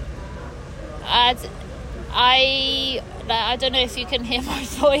 I don't know if you can hear my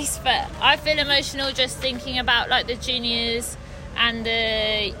voice, but I feel emotional just thinking about like the juniors and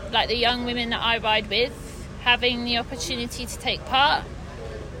the young women that I ride with having the opportunity to take part.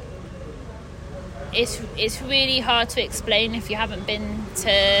 It's really hard to explain if you haven't been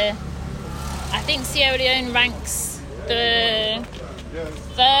to. I think Sierra Leone ranks the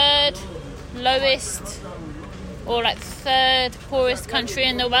third lowest or like third poorest country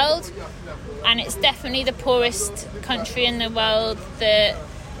in the world, and it's definitely the poorest country in the world that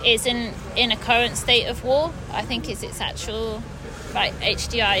isn't in a current state of war. I think it's its actual like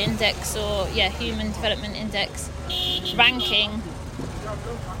HDI index or Human Development Index ranking.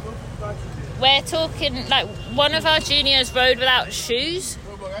 We're talking like one of our juniors rode without shoes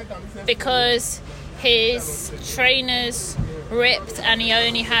because his trainers ripped and he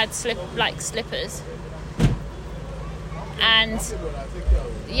only had slippers. And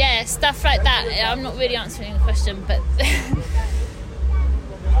stuff like that. I'm not really answering the question, but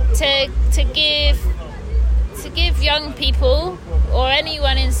to give young people or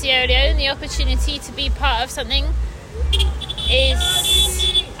anyone in Sierra Leone the opportunity to be part of something is,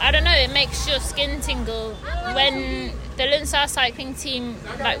 I don't know, it makes your skin tingle. When the Lunsar cycling team,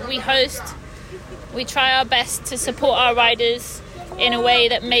 we try our best to support our riders in a way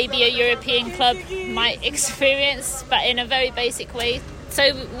that maybe a European club might experience, but in a very basic way.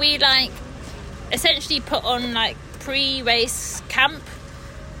 So we essentially put on pre-race camp,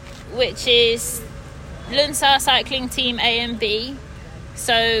 which is Lunsar cycling team A and B.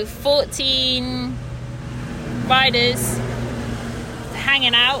 So 14 riders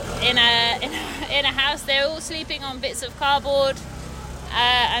hanging out in a house. They're all sleeping on bits of cardboard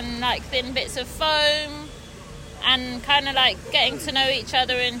and thin bits of foam, and kind of getting to know each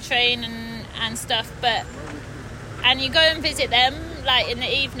other and train and stuff. And you go and visit them in the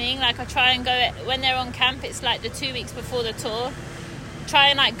evening. I try and go when they're on camp. It's the 2 weeks before the tour, try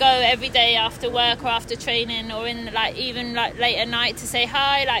and like go every day after work or after training or in like even like late at night to say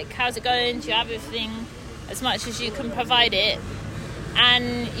hi, like how's it going, do you have everything, as much as you can provide it.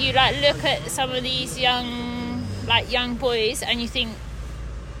 And you like look at some of these young boys and you think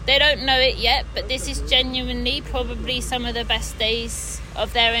they don't know it yet, but this is genuinely probably some of the best days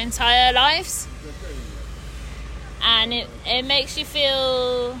of their entire lives. And it makes you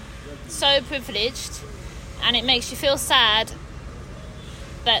feel so privileged, and it makes you feel sad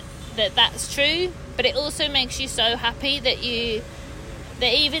that's true, but it also makes you so happy that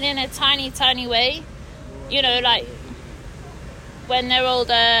even in a tiny way, you know, like when they're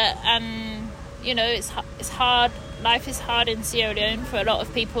older and, you know, it's hard, life is hard in Sierra Leone for a lot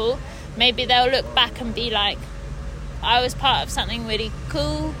of people, maybe they'll look back and be like, I was part of something really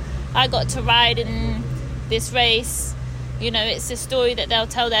cool, I got to ride in this race. You know, it's a story that they'll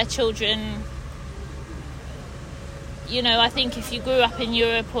tell their children. You know, I think if you grew up in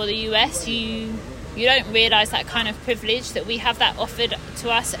Europe or the US, you don't realise that kind of privilege, that we have that offered to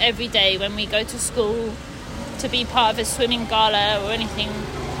us every day when we go to school, to be part of a swimming gala or anything,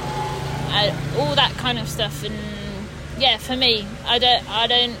 all that kind of stuff. And yeah, for me, I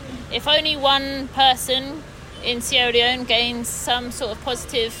don't. If only one person in Sierra Leone gains some sort of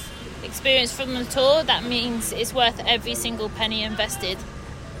positive experience from the tour, that means it's worth every single penny invested.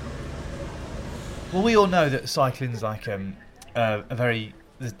 Well, we all know that cycling's like a very,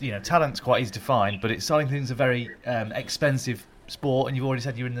 you know, talent's quite easy to find, but cycling's a very expensive sport, and you've already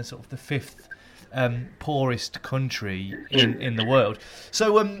said you're in the sort of the fifth poorest country in the world.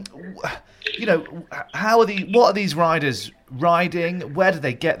 So, you know, what are these riders riding? Where do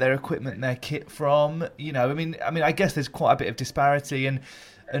they get their equipment and their kit from? You know, I mean, I guess there's quite a bit of disparity and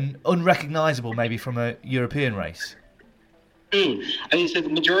unrecognisable maybe from a European race. I mean, so the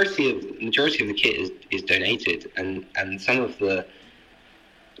majority of the kit is donated, and some of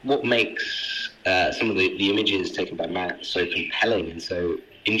what makes some of the images taken by Matt so compelling and so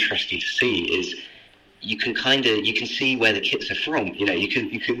interesting to see is you can see where the kits are from. You know, you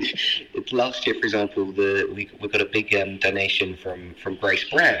can. Last year, for example, we got a big donation from Grace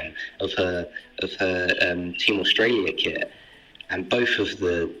Brown of her Team Australia kit, and both of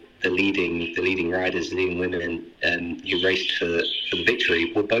the leading riders, the leading women who raced for the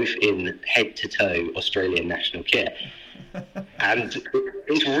victory were both in head-to-toe Australian national kit. And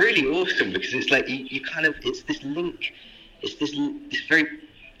it's really awesome because it's like you kind of, it's this link, it's this very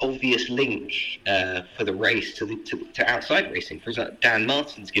obvious link for the race to outside racing. For example, Dan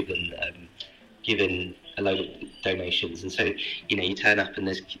Martin's given a load of donations, and so, you know, you turn up and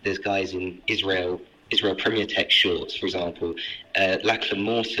there's guys in Israel Premier Tech shorts, for example. Lachlan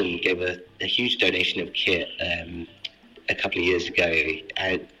Morton gave a huge donation of kit a couple of years ago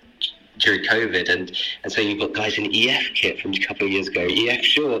during COVID, and so you've got guys in EF kit from a couple of years ago, EF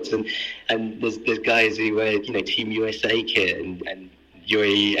shorts, and there's guys who wear, you know, Team USA kit and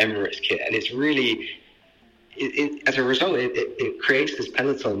UAE Emirates kit, and it's really, as a result, it creates this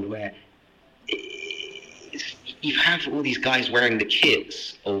peloton where you have all these guys wearing the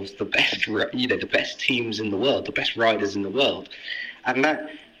kits of the best, you know, the best teams in the world, the best riders in the world, and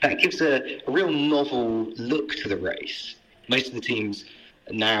that gives a real novel look to the race. Most of the teams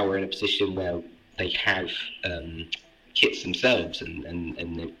now are in a position where they have kits themselves, and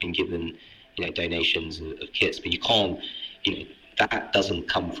they've been given, you know, donations of kits, but you can't, you know, that doesn't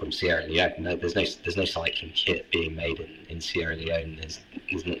come from Sierra Leone. No, there's no cycling kit being made in Sierra Leone. There's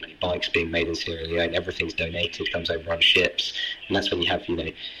not many bikes being made in Sierra Leone. Everything's donated, comes over on ships, and that's when you have, you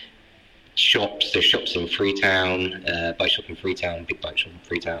know, shops. There's shops in Freetown, bike shop in Freetown, big bike shop in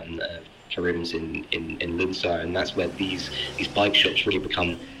Freetown, Karim's in Lunsar, and that's where these bike shops really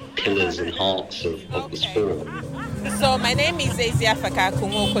become pillars and hearts of the sport. So my name is Ezia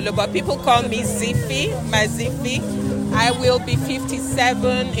Fakakungokolo, but people call me Zifi, my Zifi. I will be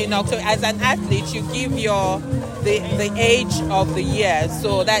 57 in October. As an athlete, you give the age of the year,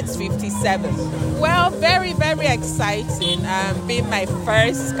 so that's 57. Well, very, very exciting. Being my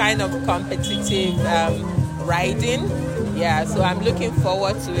first kind of competitive riding. Yeah, so I'm looking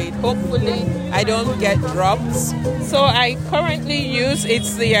forward to it. Hopefully, I don't get dropped. So I currently use,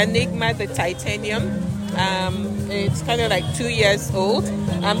 it's the Enigma, the titanium. It's kind of like 2 years old.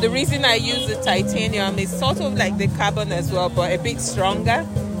 The reason I use the titanium is sort of like the carbon as well, but a bit stronger.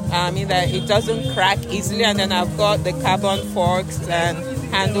 In that it doesn't crack easily, and then I've got the carbon forks and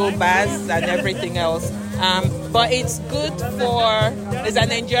handlebars and everything else. But it's good it's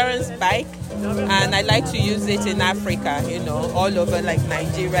an endurance bike, and I like to use it in Africa, you know, all over like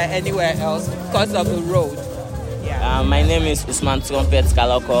Nigeria, anywhere else, because of the road. Yeah. My name is Usman Trumpet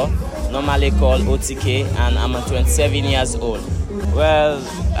Kaloko, normally called OTK, and I'm 27 years old. Well,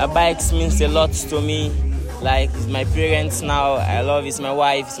 bikes means a lot to me. Like, it's my parents now, I love it's my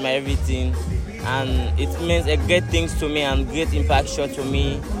wife, it's my everything. And it means a great things to me and great impact to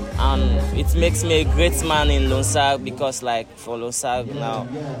me. And it makes me a great man in Lunsar because, like, for Lunsar now,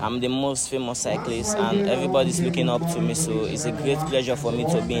 I'm the most famous cyclist and everybody's looking up to me. So it's a great pleasure for me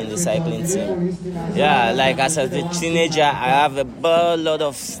to be in the cycling team. Yeah, like as a teenager, I have a lot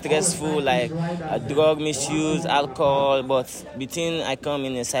of stressful, like drug misuse, alcohol. But between I come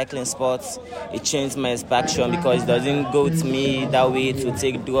in a cycling sport, it changed my passion because it doesn't go with me that way to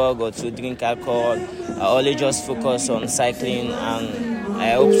take drug or to drink alcohol. I always just focus on cycling, and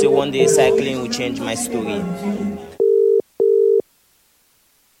I hope so one day cycling will change my story.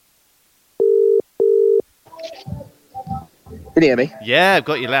 Can you hear me? Yeah, I've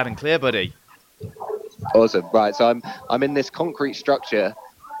got you loud and clear, buddy. Awesome. Right, so I'm in this concrete structure,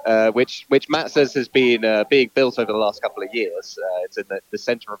 which Matt says has been being built over the last couple of years. It's in the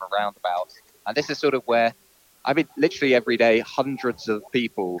centre of a roundabout, and this is sort of where, I mean, literally every day, hundreds of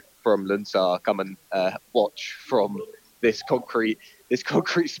people from Lunsar come and watch from this concrete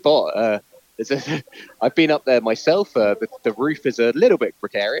spot. I've been up there myself. The roof is a little bit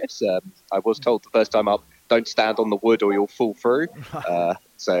precarious. I was told the first time up, don't stand on the wood or you'll fall through.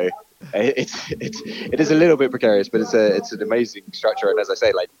 So it is a little bit precarious, but it's an amazing structure. And as I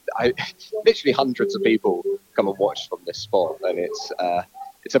say, like literally hundreds of people come and watch from this spot, and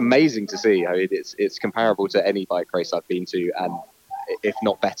it's amazing to see. I mean, it's comparable to any bike race I've been to, and if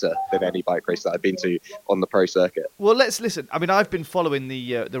not better than any bike race that I've been to on the pro circuit. Well, let's listen. I mean, I've been following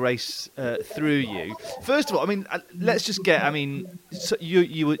the race through you. First of all, I mean, let's just get. I mean, so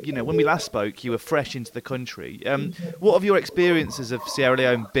you were, you know, when we last spoke, you were fresh into the country. What have your experiences of Sierra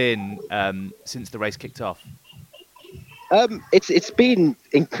Leone been since the race kicked off? It's been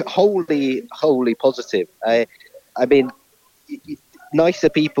wholly positive. I mean, nicer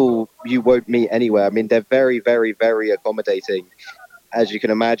people you won't meet anywhere. I mean, they're very, very, very accommodating, as you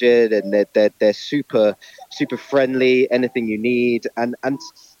can imagine, and they're super friendly. Anything you need, and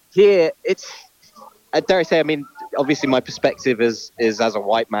here it's, dare I say, I mean, obviously my perspective is as a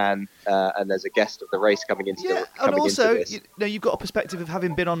white man and as a guest of the race coming into yeah, and also you've got a perspective of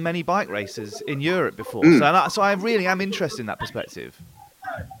having been on many bike races in Europe before, so I really am interested in that perspective.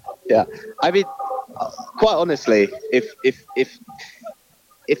 Yeah, I mean, quite honestly, if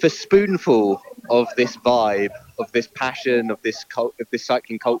a spoonful of this vibe, of this passion, of this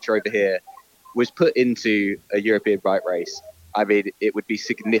cycling culture over here was put into a European bike race, I mean, it would be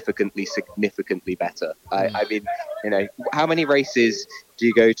significantly better. I mean, you know, how many races do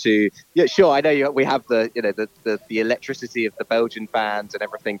you go to? Yeah, sure, I know we have the electricity of the Belgian fans and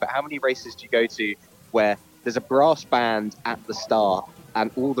everything, but how many races do you go to where there's a brass band at the start and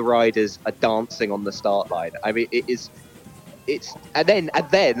all the riders are dancing on the start line? I mean, and then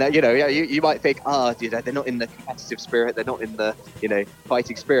you know, you might think, they're not in the competitive spirit, they're not in the, you know,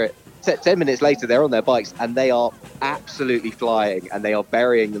 fighting spirit. 10 minutes later, they're on their bikes and they are absolutely flying, and they are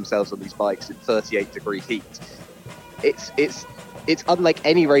burying themselves on these bikes in 38-degree heat. It's unlike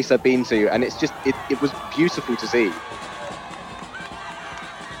any race I've been to, and it's just it was beautiful to see.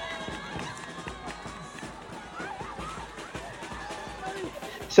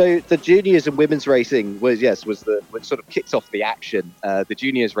 So the juniors and women's racing was sort of kicked off the action. The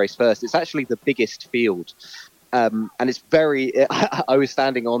juniors race first. It's actually the biggest field, and it's very. I was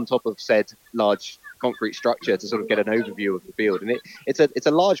standing on top of said large concrete structure to sort of get an overview of the field, and it's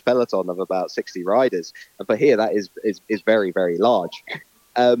a large peloton of about 60 riders, and for here that is very, very large.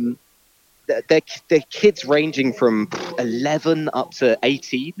 They're kids ranging from 11 up to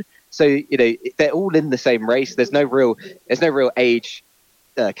 18, so you know they're all in the same race. There's no real age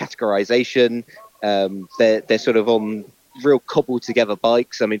categorization. They're sort of on real cobbled together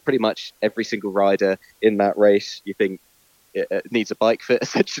bikes. I mean, pretty much every single rider in that race you think it needs a bike fit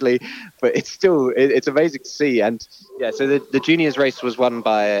essentially, but it's amazing to see. And yeah, so the juniors race was won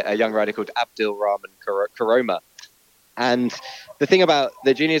by a young rider called Abdul Rahman Karoma. And the thing about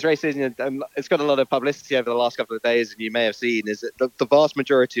the juniors races, it's got a lot of publicity over the last couple of days, and you may have seen, is that the vast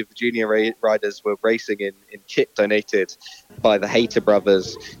majority of the junior riders were racing in kit donated by the Hayter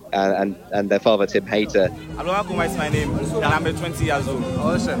brothers and their father, Tim Hayter. Abdullah Kuma is my name, and I'm 20 years old.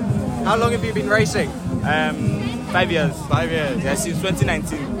 Awesome. How long have you been racing? 5 years. 5 years? Yeah, since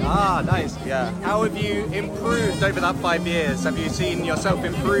 2019. Ah, nice. Yeah. How have you improved over that 5 years? Have you seen yourself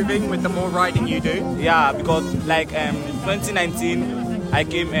improving with the more riding you do? Yeah, because like 2019, I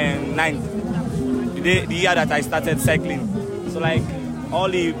came 9th, the year that I started cycling. So like all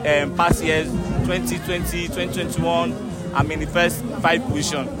the past years, 2020, 2021, I'm in the first 5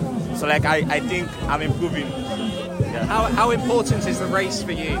 position. So like I think I'm improving. Yeah. How important is the race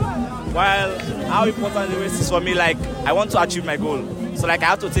for you? Well, how important the race is for me, like, I want to achieve my goal. So, like, I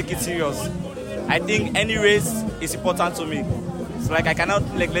have to take it serious. I think any race is important to me. So, like, I cannot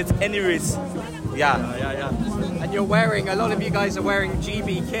neglect any race. Yeah. And you're wearing, a lot of you guys are wearing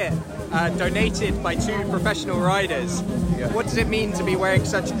GB kit, donated by 2 professional riders. Yeah. What does it mean to be wearing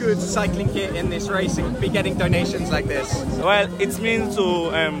such good cycling kit in this race and be getting donations like this? Well, it means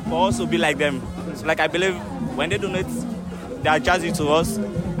to for us to be like them. So, like, I believe when they donate their jersey to us,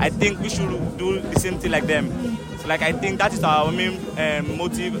 I think we should do the same thing like them. So, like, I think that is our main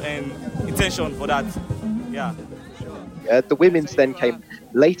motive and intention for that. Yeah. The women's then came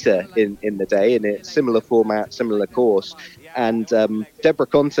later in the day in a similar format, similar course. And Deborah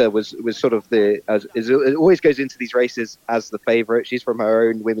Conter was sort of it always goes into these races as the favourite. She's from her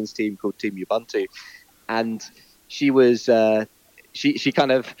own women's team called Team Ubuntu. And she was, she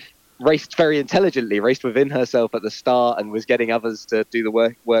kind of raced very intelligently, raced within herself at the start and was getting others to do the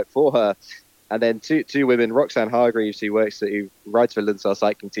work for her. And then two women, Roxanne Hargreaves, who rides for Lunsar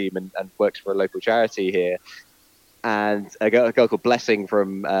cycling team and works for a local charity here, and a girl called Blessing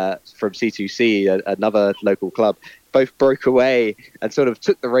from C2C, another local club, both broke away and sort of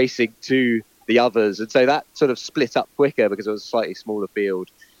took the racing to the others. And so that sort of split up quicker because it was a slightly smaller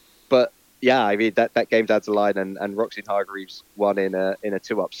field. But yeah, I mean, that came down to the line and Roxanne Hargreaves won in a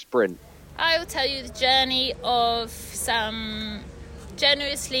 2-up sprint. I will tell you the journey of some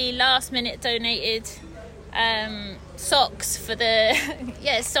generously last-minute donated socks for the...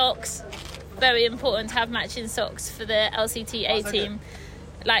 socks. Very important to have matching socks for the LCT A team.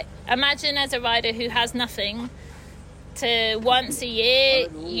 Like, imagine as a rider who has nothing, to once a year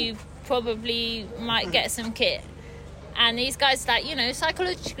you probably might get some kit. And these guys, like,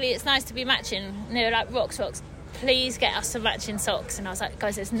 psychologically it's nice to be matching. And they were like, Rocks, please get us some matching socks. And I was like,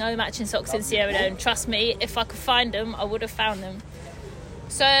 guys, there's no matching socks in Sierra Leone. Trust me, if I could find them, I would have found them.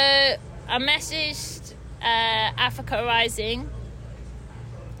 So I messaged Africa Rising.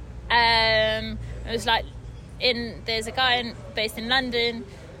 It was like, there's a guy based in London.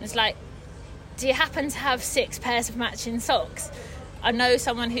 It's like, do you happen to have 6 pairs of matching socks? I know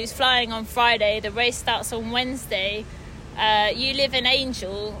someone who's flying on Friday. The race starts on Wednesday. You live in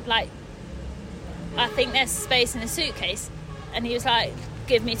Angel. Like, I think there's space in a suitcase. And he was like,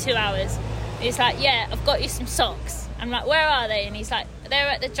 give me 2 hours. He was like, yeah, I've got you some socks. I'm like, where are they? And he's like, they're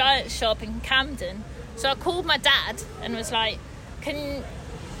at the Giant shop in Camden. So I called my dad and was like,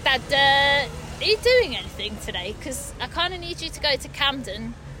 Dad, are you doing anything today? Because I kind of need you to go to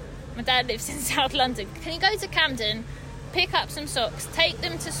Camden. My dad lives in South London. Can you go to Camden, pick up some socks, take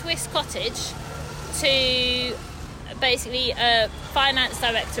them to Swiss Cottage, to basically a finance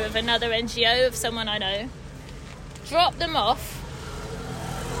director of another NGO, of someone I know, drop them off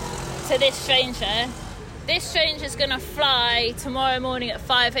to this stranger. This stranger's going to fly tomorrow morning at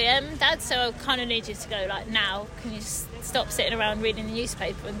 5 a.m, Dad, so I kind of need you to go, like, now. Can you just stop sitting around reading the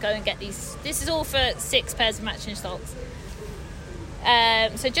newspaper and go and get these? This is all for 6 pairs of matching socks.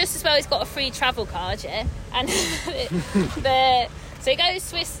 So just as well he's got a free travel card, yeah? And so he goes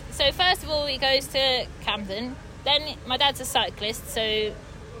Swiss. So first of all, he goes to Camden. Then my dad's a cyclist, so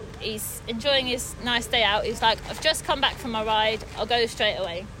he's enjoying his nice day out. He's like, I've just come back from my ride. I'll go straight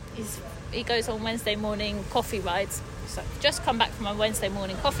away. He goes on Wednesday morning coffee rides. So just come back from my Wednesday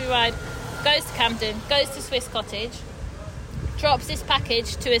morning coffee ride, goes to Camden, goes to Swiss Cottage, drops this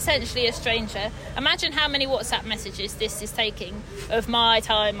package to essentially a stranger. Imagine how many WhatsApp messages this is taking of my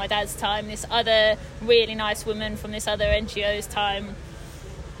time, my dad's time, this other really nice woman from this other NGO's time.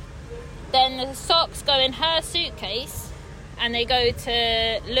 Then the socks go in her suitcase and they go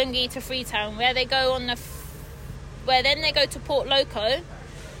to Lungi to Freetown, where they go where then they go to Port Loco.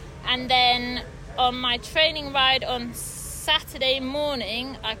 And then on my training ride on Saturday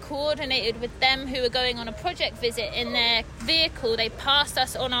morning, I coordinated with them who were going on a project visit in their vehicle. They passed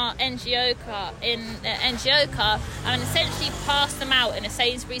us on our NGO car, and essentially passed them out in a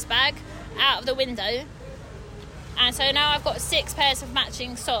Sainsbury's bag out of the window. And so now I've got 6 pairs of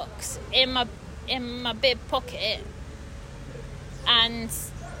matching socks in my bib pocket. And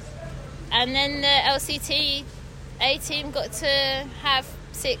then the LCT A team got to have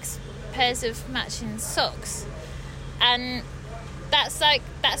 6 pairs of matching socks. And that's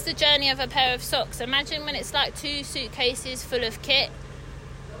the journey of a pair of socks. Imagine when it's like 2 suitcases full of kit.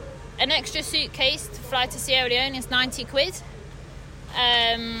 An extra suitcase to fly to Sierra Leone is 90 quid.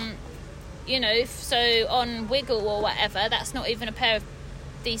 So on Wiggle or whatever, that's not even a pair of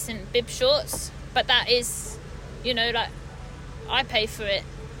decent bib shorts. But that is, I pay for it.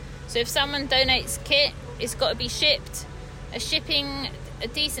 So if someone donates kit, it's got to be shipped. A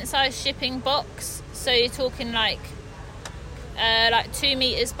decent sized shipping box. So you're talking like like 2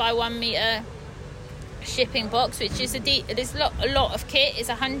 meters by 1 meter shipping box, which is a lot of kit. It's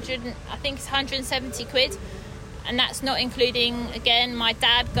 170 quid, and that's not including, again, my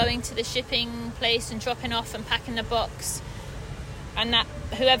dad going to the shipping place and dropping off and packing the box, and that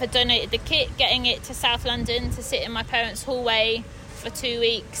whoever donated the kit getting it to South London to sit in my parents' hallway for 2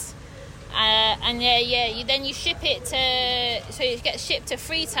 weeks. And you ship it so it gets shipped to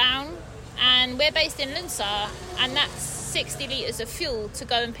Freetown, and we're based in Lunsar, and that's 60 litres of fuel to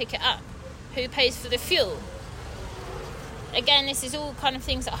go and pick it up. Who pays for the fuel? Again, this is all kind of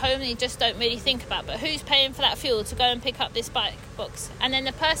things at home that you just don't really think about, but who's paying for that fuel to go and pick up this bike box? And then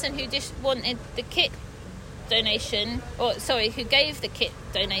the person who just wanted the kit donation, who gave the kit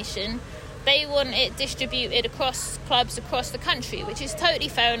donation, they want it distributed across clubs across the country, which is totally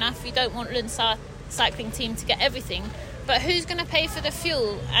fair enough. You don't want Lunsar cycling team to get everything, but who's going to pay for the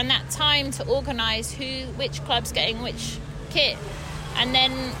fuel and that time to organise which club's getting which kit? And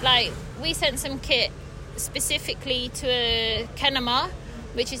then, like, we sent some kit specifically to Kenema,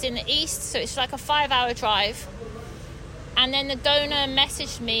 which is in the east, so it's like a 5-hour drive. And then the donor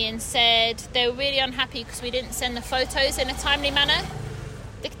messaged me and said they were really unhappy because we didn't send the photos in a timely manner.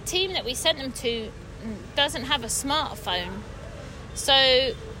 The team that we sent them to doesn't have a smartphone, so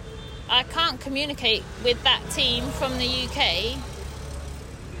I can't communicate with that team from the UK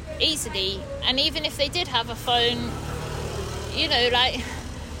easily. And even if they did have a phone, you know, like,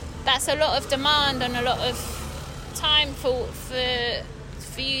 that's a lot of demand and a lot of time for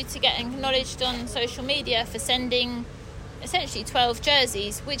you to get acknowledged on social media for sending essentially 12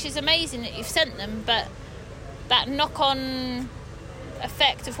 jerseys, which is amazing that you've sent them, but that knock-on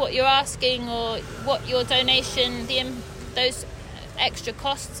effect of what you're asking or what your donation, those extra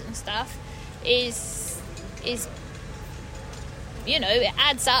costs and stuff is you know, it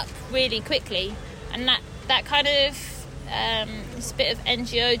adds up really quickly. And that kind of it's a bit of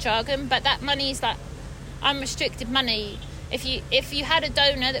NGO jargon, but that money is like unrestricted money. If you had a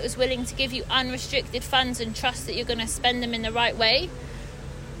donor that was willing to give you unrestricted funds and trust that you're going to spend them in the right way,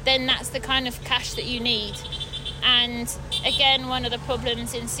 then that's the kind of cash that you need. And again, one of the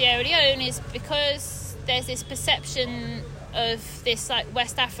problems in Sierra Leone is because there's this perception of this like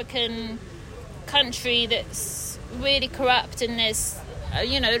West African country that's really corrupt, and there's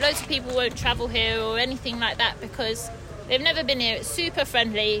loads of people won't travel here or anything like that because they've never been here. It's super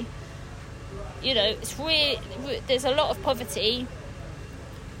friendly. It's really, there's a lot of poverty,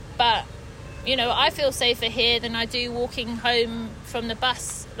 but I feel safer here than I do walking home from the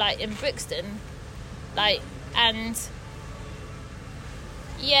bus, like in Brixton, and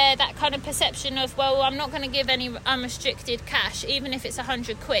that kind of perception of, well, I'm not going to give any unrestricted cash, even if it's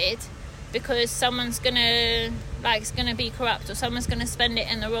 100 quid, because someone's gonna it's gonna be corrupt or someone's gonna spend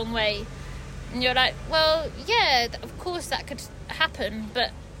it in the wrong way. And you're like, well, yeah, of course that could happen,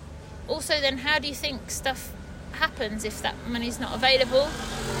 but also then how do you think stuff happens if that money's not available?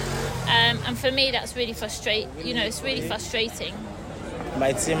 And for me, that's really frustrating. It's really frustrating.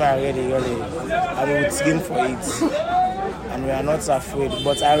 My team are really, with skin for it, and we are not afraid.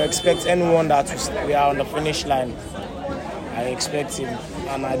 But I respect anyone that we are on the finish line. I expect him,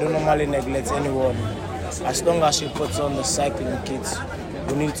 and I don't normally neglect anyone. As long as she puts on the cycling kit,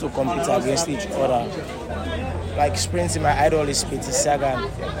 we need to compete against each other. Like sprinting, my idol is Peter Sagan.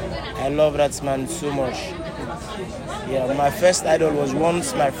 I love that man so much. Yeah, my first idol was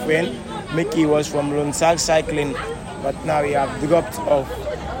once my friend Mickey was from Lunsar cycling, but now he have dropped off.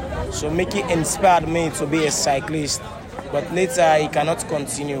 So Mickey inspired me to be a cyclist, but later he cannot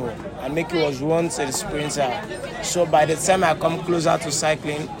continue. And Mickey was once a sprinter. So by the time I come closer to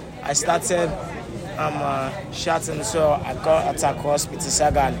cycling, I started shouting, so I got across Peter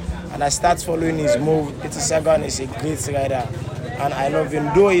Sagan, and I start following his move. Peter Sagan is a great rider, and I love him,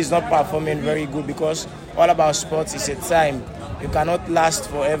 though he's not performing very good, because all about sports is a time. You cannot last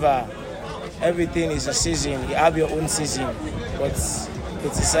forever. Everything is a season. You have your own season, but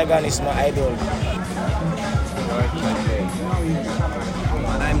Peter Sagan is my idol.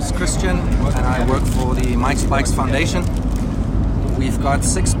 My name's Christian, and I work for the Mike's Bikes Foundation. We've got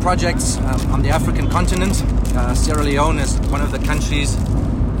 6 projects on the African continent. Sierra Leone is one of the countries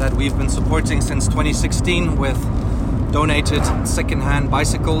that we've been supporting since 2016 with donated second-hand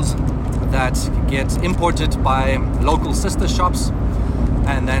bicycles that get imported by local sister shops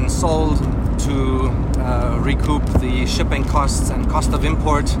and then sold to recoup the shipping costs and cost of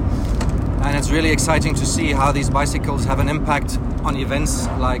import. And it's really exciting to see how these bicycles have an impact on events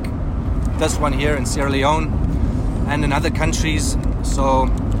like this one here in Sierra Leone and in other countries. So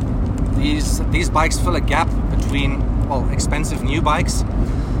these bikes fill a gap between, expensive new bikes,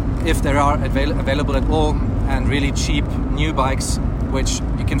 if they are available at all, and really cheap new bikes, which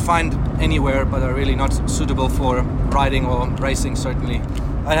you can find anywhere but are really not suitable for riding or racing, certainly.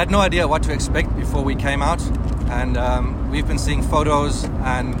 I had no idea what to expect before we came out, and we've been seeing photos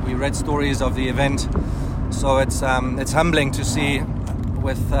and we read stories of the event, so it's humbling to see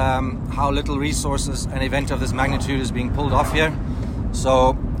with how little resources an event of this magnitude is being pulled off here.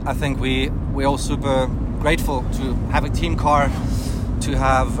 So I think we're all super grateful to have a team car, to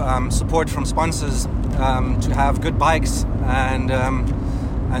have support from sponsors, to have good bikes,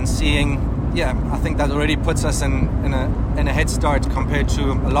 and seeing, I think that already puts us in a head start compared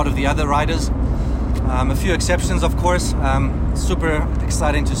to a lot of the other riders. A few exceptions, of course. Super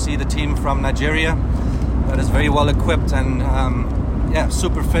exciting to see the team from Nigeria that is very well equipped and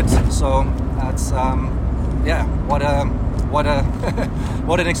super fit. So that's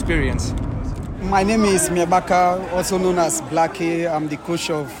what an experience. My name is Miabaka, also known as Blackie. I'm the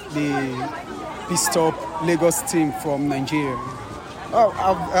coach of the Pit Stop Lagos team from Nigeria.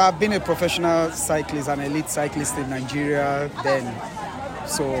 I've been a professional cyclist, an elite cyclist in Nigeria then.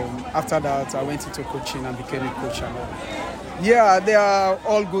 So after that, I went into coaching and became a coach. Yeah, they are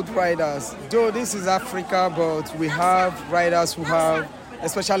all good riders. Though this is Africa, but we have riders who have,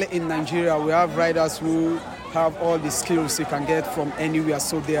 especially in Nigeria, we have riders who have all the skills you can get from anywhere.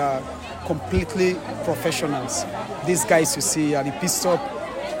 So they are completely professionals. These guys you see are the Pit Stop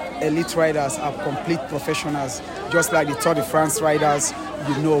elite riders are complete professionals, just like the Tour de France riders.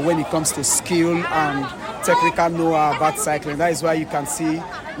 You know, when it comes to skill and technical know-how about cycling, that is why you can see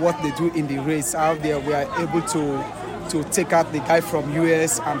what they do in the race. Out there, we are able to take out the guy from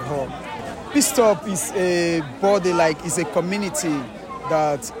US and all. Pit Stop is a body, is a community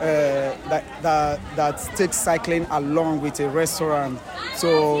that takes cycling along with a restaurant.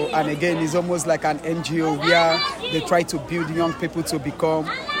 So, and again, it's almost like an NGO where they try to build young people to become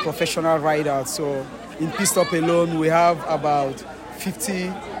professional riders. So in Pit Stop alone, we have about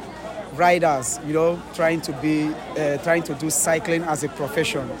 50 riders, trying to do cycling as a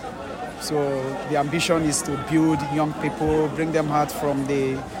profession. So the ambition is to build young people, bring them out from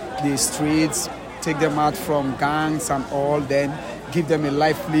the streets, take them out from gangs and all, then give them a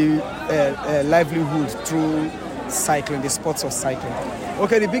livelihood through cycling, the sports of cycling.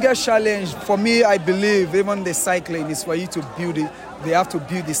 Okay, the biggest challenge for me, I believe, even the cycling, is for you to build it. They have to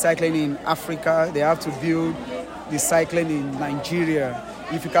build the cycling in Africa. They have to build the cycling in Nigeria.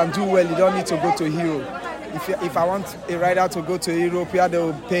 If you can do well, you don't need to go to Europe. If I want a rider to go to Europe, where they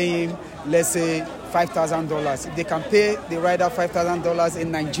will pay him, let's say, $5,000. If they can pay the rider $5,000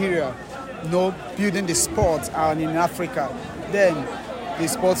 in Nigeria, building the sport, and in Africa, then the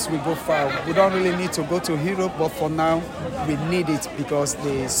sports will go far. We don't really need to go to Europe, but for now, we need it because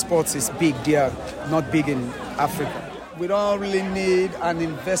the sports is big there, not big in Africa. We don't really need an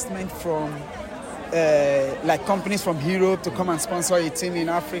investment from companies from Europe to come and sponsor a team in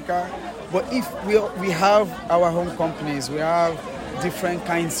Africa. But if we have our own companies, we have different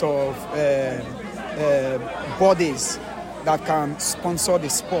kinds of bodies that can sponsor the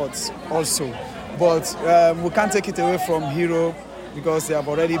sports also. But we can't take it away from Europe because they have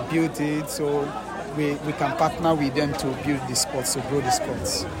already built it, so we can partner with them to build the sports, to grow the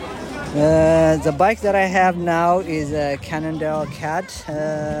sports. The bike that I have now is a Cannondale CAD.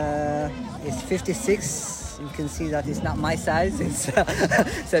 It's 56. You can see that it's not my size. It's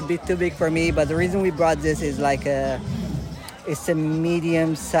a bit too big for me, but the reason we brought this is it's a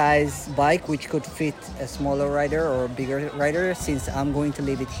medium-sized bike which could fit a smaller rider or a bigger rider, since I'm going to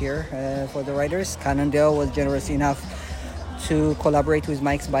leave it here for the riders. Cannondale was generous enough to collaborate with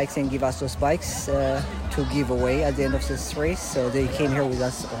Mike's Bikes and give us those bikes to give away at the end of this race. So they came here with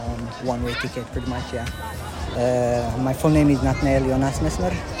us on one-way ticket, pretty much, yeah. My full name is Nathaniel Jonas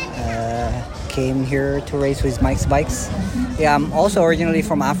Messner. Came here to race with Mike's Bikes. Yeah, I'm also originally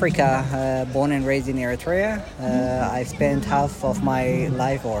from Africa, born and raised in Eritrea. I spent half of my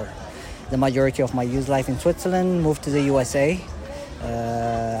life, or the majority of my youth life, in Switzerland, moved to the USA.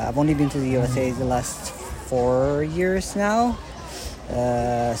 I've only been to the USA the last 4 years now.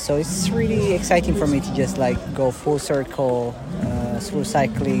 So it's really exciting for me to just go full circle through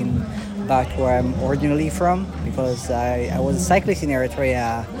cycling back where I'm originally from, because I was a cyclist in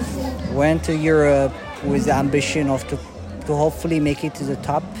Eritrea, went to Europe with the ambition of to hopefully make it to the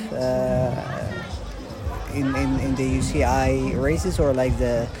top in the UCI races, or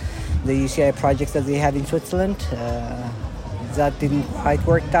the UCI projects that they have in Switzerland. That didn't quite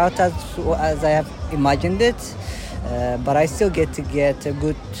work out as I have imagined it, but I still get a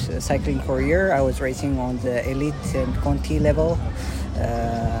good cycling career. I was racing on the elite and Conti level,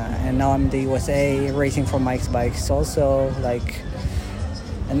 and now I'm in the USA racing for Mike's Bikes, also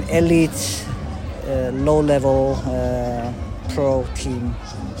an elite low-level pro team.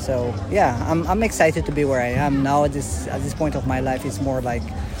 So yeah, I'm excited to be where I am now. At this point of my life, it's more like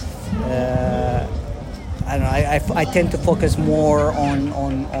I don't know. I tend to focus more on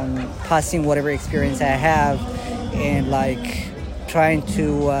passing whatever experience I have, and like trying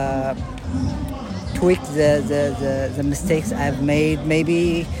to tweak the mistakes I've made.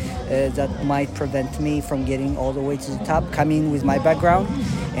 Maybe that might prevent me from getting all the way to the top, coming with my background.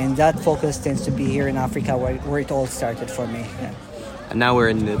 And that focus tends to be here in Africa, where it all started for me. Yeah. And now we're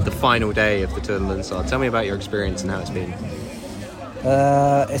in the final day of the Tour de Lunsar. Tell me about your experience and how it's been.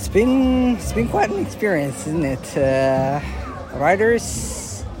 It's been quite an experience, isn't it?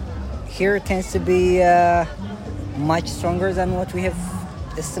 Riders here tends to be much stronger than what we have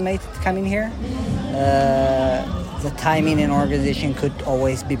estimated coming here. The timing and organization could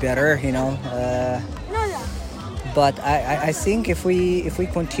always be better, you know. But I think if we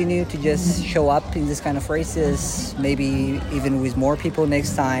continue to just show up in this kind of races, maybe even with more people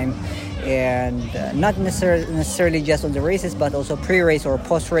next time, and not necessarily just on the races, but also pre-race or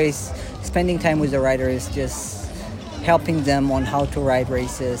post-race, spending time with the riders, just helping them on how to ride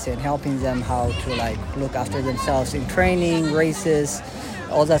races and helping them how to like look after themselves in training, races,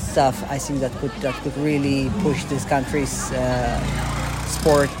 all that stuff. I think that could really push this country's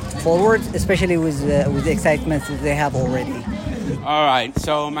sport forward, especially with the excitement that they have already. All right,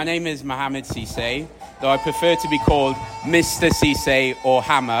 so my name is Mohamed Cisse, though I prefer to be called Mr. Cisse or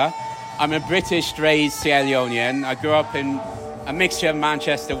Hammer. I'm a British-raised Sierra Leonean. I grew up in a mixture of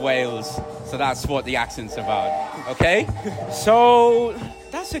Manchester, Wales, so that's what the accent's about, okay? So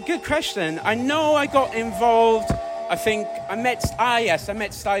that's a good question. I know I got involved, I think I met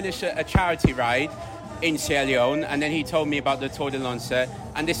Stylish at a charity ride in Sierra Leone, and then he told me about the Tour de Lunsar,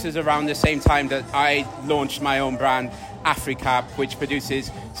 and this is around the same time that I launched my own brand, AfriCap, which produces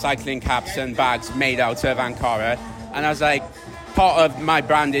cycling caps and bags made out of Ankara. And I was like, part of my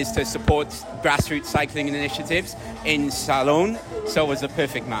brand is to support grassroots cycling initiatives in Salon, so it was a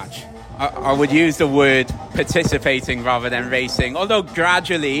perfect match. I would use the word participating rather than racing, although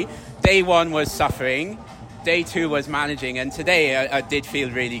gradually, day one was suffering, day two was managing, and today I did feel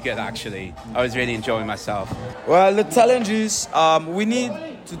really good, actually. I was really enjoying myself. Well, the challenge is we need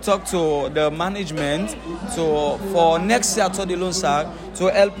to talk to the management for next year Tour de Lunsar to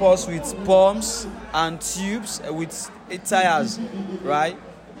help us with pumps and tubes with tires, right?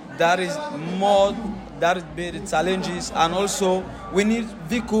 That would be the challenges, and also we need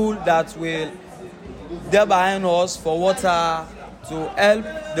vehicle that will there behind us for water to help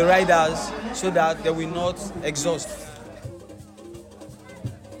the riders so that they will not exhaust.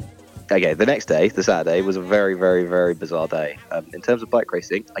 Okay, the next day, the Saturday, was a very, very, very bizarre day. In terms of bike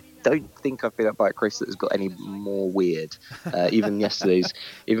racing, I don't think I've been at a bike race that has got any more weird. Even yesterday's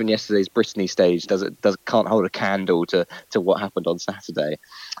Brittany stage can't hold a candle to what happened on Saturday.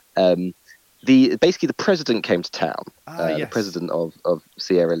 Basically the president came to town, yes. The president of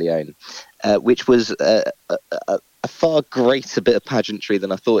Sierra Leone, which was a far greater bit of pageantry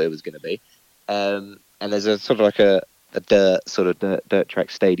than I thought it was going to be. And there's a sort of like a dirt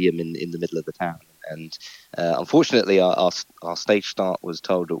track stadium in the middle of the town. And unfortunately, our stage start was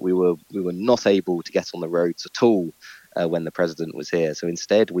told that we were not able to get on the roads at all when the president was here. So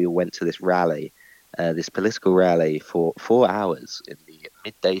instead, we went to this rally, this political rally for 4 hours in the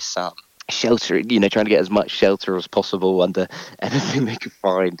midday sun. Sheltering, trying to get as much shelter as possible under anything they could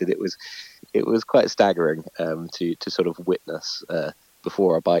find, and it was quite staggering to sort of witness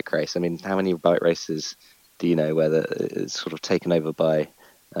before a bike race. I mean, how many bike races do you know where it's sort of taken over by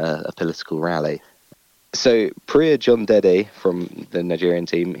a political rally? So Priya John Dede from the Nigerian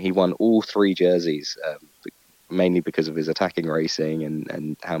team, he won all 3 jerseys, mainly because of his attacking racing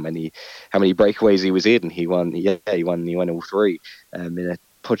and how many breakaways he was in. He won all 3 in a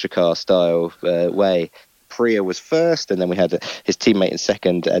Pogacar style way. Priya was first, and then we had his teammate in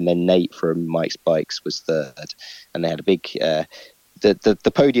second, and then Nate from Mike's Bikes was third. And they had a big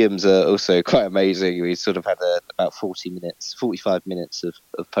the podiums are also quite amazing. We sort of had about 45 minutes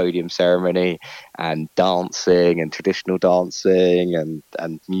of podium ceremony and dancing and traditional dancing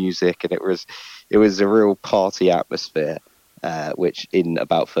and music, and it was a real party atmosphere, which in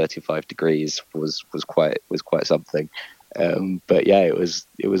about 35 degrees was quite something. But yeah, it was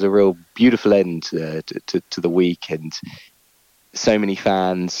a real beautiful end to the week, and so many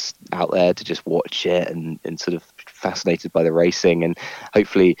fans out there to just watch it and sort of fascinated by the racing. And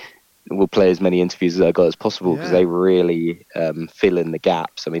hopefully we'll play as many interviews as I got as possible, because they really fill in the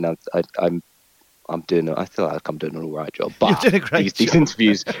gaps. I mean, I feel like I'm doing an all right job, but You're doing a great these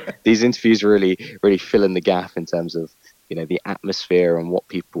interviews really fill in the gap in terms of the atmosphere and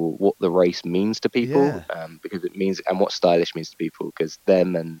what the race means to people, Yeah. because it means, and what stylish means to people, because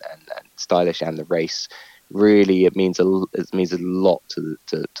them and stylish and the race really, it means a lot to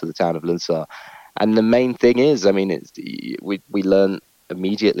the town of Lunsar. And the main thing is, I mean, we learn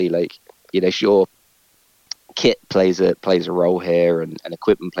immediately, like, sure, kit plays a role here, and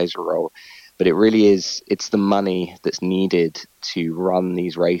equipment plays a role, but it really is, it's the money that's needed to run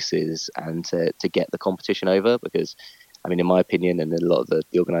these races and to get the competition over. Because, I mean, in my opinion, and in a lot of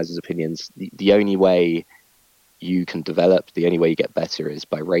the organisers' opinions, the only way you can develop, the only way you get better is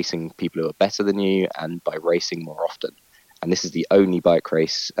by racing people who are better than you and by racing more often. And this is the only bike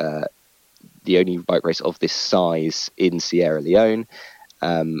race of this size in Sierra Leone.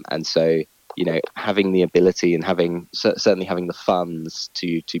 And so, having the ability and certainly having the funds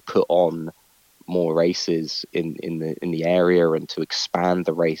to put on more races in the area and to expand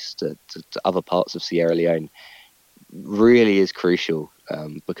the race to other parts of Sierra Leone really is crucial,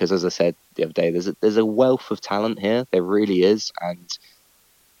 because, as I said the other day, there's a wealth of talent here. There really is, and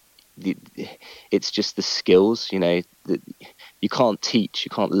it's just the skills. That you can't teach, you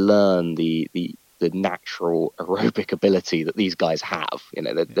can't learn the natural aerobic ability that these guys have.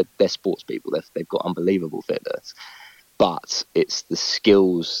 They're sports people. They've got unbelievable fitness, but it's the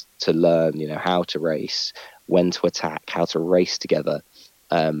skills to learn. How to race, when to attack, how to race together.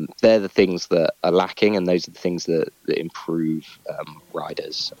 They're the things that are lacking, and those are the things that improve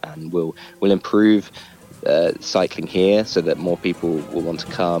riders, and will improve cycling here, so that more people will want to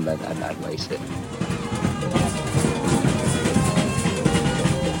come and race it.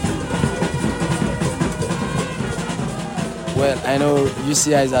 Well, I know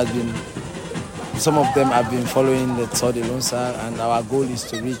UCIs some of them have been following the Tour de Lunsar, and our goal is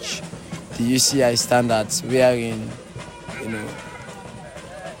to reach the UCI standards, wherein,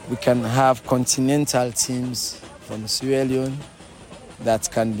 we can have continental teams from Sierra Leone that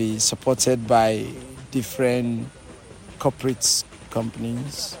can be supported by different corporate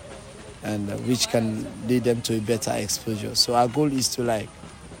companies, and which can lead them to a better exposure. So our goal is to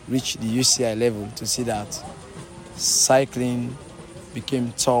reach the UCI level, to see that cycling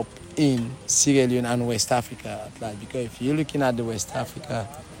became top in Sierra Leone and West Africa at large. Because if you're looking at the West Africa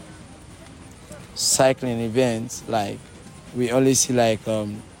cycling events, we only see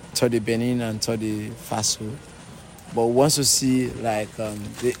Tour de Benin and Tour de Faso. But once you see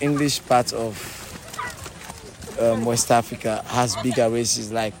the English part of West Africa has bigger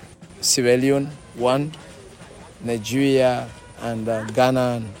races like Sierra Leone, Nigeria, and Ghana,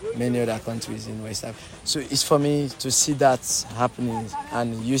 and many other countries in West Africa. So it's for me to see that happening,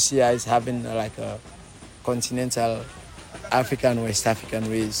 and UCI is having a continental African, West African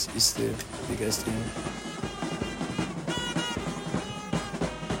race is the biggest thing.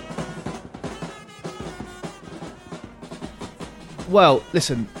 Well,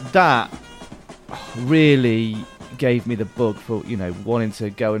 listen, that really gave me the bug for, wanting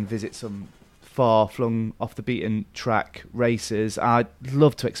to go and visit some far-flung, off-the-beaten-track races. I'd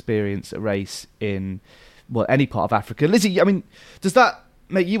love to experience a race in, any part of Africa. Lizzie, I mean, does that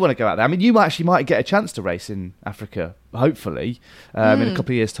make you want to go out there? I mean, you might get a chance to race in Africa, hopefully, in a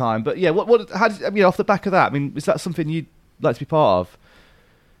couple of years' time. But yeah, off the back of that, I mean, is that something you'd like to be part of?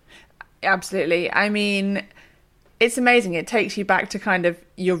 Absolutely. I mean, it's amazing. It takes you back to kind of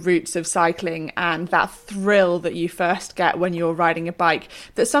your roots of cycling and that thrill that you first get when you're riding a bike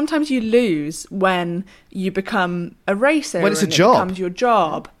that sometimes you lose when you become a racer. When it's a and job. It becomes your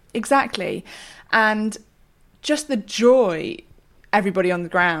job. Exactly. And just the joy everybody on the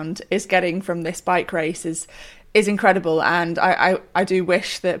ground is getting from this bike race is incredible. And I do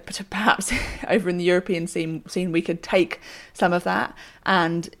wish that perhaps over in the European scene we could take some of that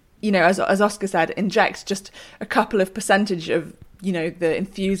and, as Oscar said, inject just a couple of percentage of, the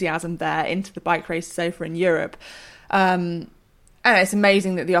enthusiasm there into the bike races over in Europe. And it's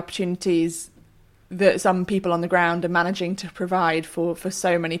amazing that the opportunities that some people on the ground are managing to provide for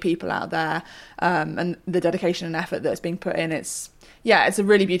so many people out there, and the dedication and effort that's being put in. It's a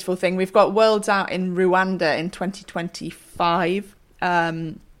really beautiful thing. We've got Worlds out in Rwanda in 2025.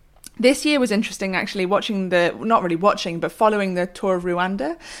 This year was interesting, actually, following the Tour of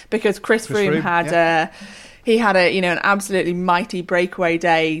Rwanda, because Chris Froome had an absolutely mighty breakaway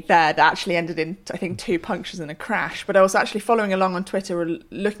day there that actually ended in, I think, 2 punctures and a crash. But I was actually following along on Twitter,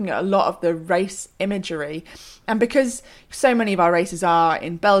 looking at a lot of the race imagery. And because so many of our races are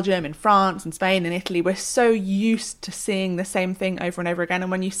in Belgium, in France, in Spain, in Italy, we're so used to seeing the same thing over and over again.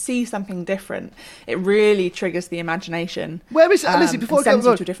 And when you see something different, it really triggers the imagination. Where is it, Lizzie? Before I sends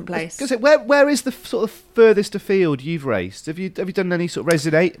go you to a different place. Where is the sort of furthest afield you've raced? Have you done any sort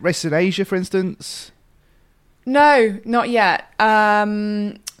of race in Asia, for instance? No, not yet.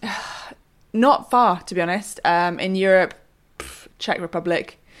 Not far, to be honest. In Europe, Czech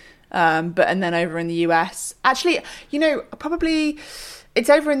Republic, and then over in the US. Actually, probably it's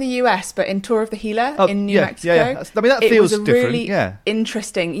over in the US, but in Tour of the Gila in New Mexico. Yeah. I mean, that feels different. Really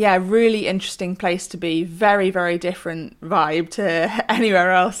really interesting place to be. Very, very different vibe to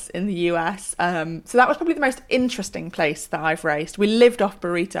anywhere else in the US. So that was probably the most interesting place that I've raced. We lived off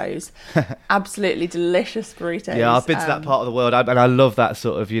burritos, absolutely delicious burritos. Yeah, I've been to that part of the world, and I love that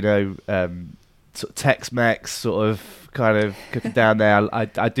sort of, sort of Tex-Mex sort of kind of cooking down there.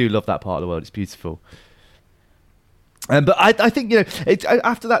 I do love that part of the world. It's beautiful. But I think,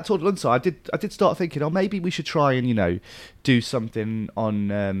 after that Tour de Lunsar, I did start thinking, maybe we should try and, do something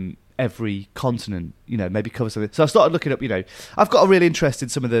on every continent, maybe cover something. So I started looking up, I've got a real interest in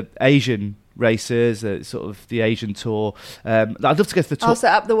some of the Asian races, sort of the Asian Tour. I'd love to go to the Tour. I'll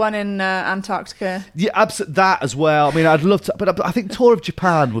set up the one in Antarctica. Yeah, absolutely, that as well. I mean, I'd love to, but I think Tour of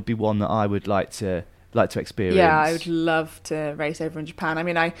Japan would be one that I would like to experience. Yeah, I would love to race over in Japan. I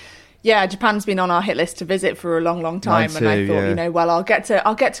mean, Japan's been on our hit list to visit for a long, long time, and I thought, I'll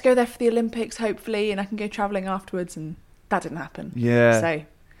get to go there for the Olympics, hopefully, and I can go travelling afterwards, and that didn't happen. Yeah. So.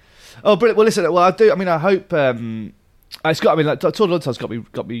 Oh, brilliant! Well, listen. Well, I do. I mean, I hope. Tour de Lunsar's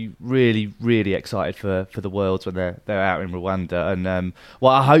got me really, really excited for the Worlds when they're out in Rwanda, and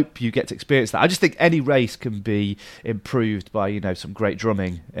I hope you get to experience that. I just think any race can be improved by some great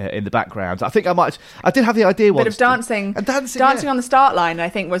drumming in the background. I think I did have the idea once. Bit of dancing on the start line, I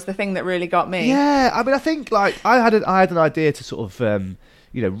think, was the thing that really got me. Yeah, I mean, I think I had an idea to sort of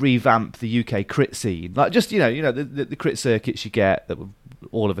revamp the UK crit scene, like just the crit circuits you get that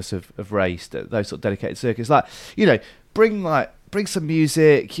all of us have raced, those sort of dedicated circuits, like bring some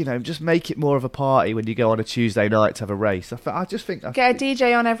music, just make it more of a party when you go on a Tuesday night to have a race. I just think get a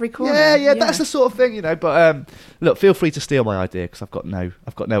DJ on every corner. Yeah, that's the sort of thing, But look, feel free to steal my idea because I've got no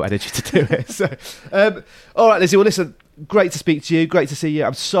energy to do it. So, all right, Lizzie. Well, listen, great to speak to you. Great to see you.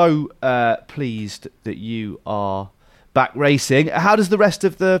 I'm so pleased that you are back racing. How does the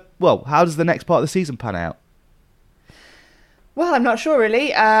next part of the season pan out? Well, I'm not sure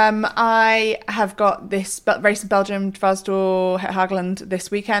really. I have got this race in Belgium, Dvarsdor, Hageland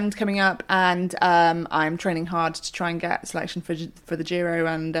this weekend coming up, and I'm training hard to try and get selection for the Giro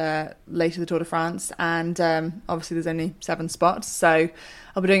and later the Tour de France. And obviously there's only 7 spots, so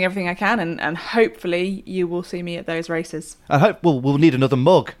I'll be doing everything I can, and hopefully you will see me at those races. I hope we'll need another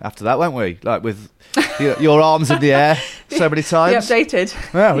mug after that, won't we? Like with your arms in the air so many times. Be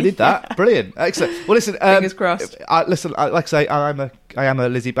updated. Yeah, we need that. Yeah. Brilliant. Excellent. Well, listen. Fingers crossed. Like I say, I am a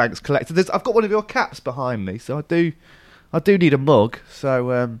Lizzie Banks collector. I've got one of your caps behind me, so I do need a mug.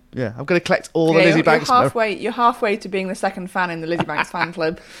 So I'm going to collect all the Lizzie Banks. You're halfway to being the second fan in the Lizzie Banks fan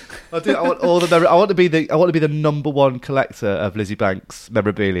club. I do. I want all the. I want to be the number one collector of Lizzie Banks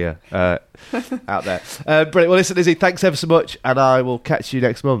memorabilia out there. Brilliant. Well, listen, Lizzie, thanks ever so much, and I will catch you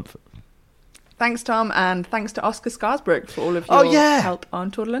next month. Thanks, Tom, and thanks to Oscar Skarsbrook for all of your help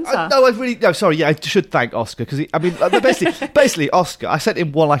on Tour de Lunsar. I should thank Oscar because basically Oscar. I sent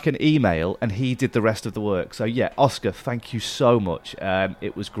him an email, and he did the rest of the work. So yeah, Oscar, thank you so much.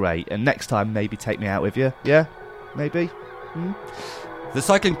 It was great, and next time maybe take me out with you. Yeah, maybe. The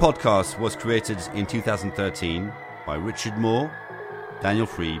Cycling Podcast was created in 2013 by Richard Moore, Daniel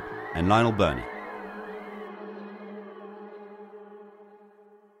Freeb, and Lionel Burney.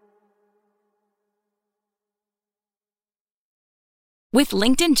 With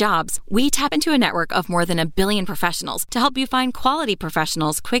LinkedIn Jobs, we tap into a network of more than 1 billion professionals to help you find quality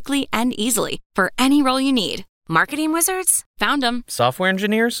professionals quickly and easily for any role you need. Marketing wizards? Found them. Software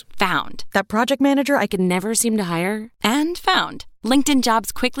engineers? Found. That project manager I could never seem to hire? And found. LinkedIn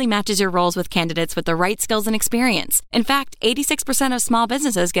Jobs quickly matches your roles with candidates with the right skills and experience. In fact, 86% of small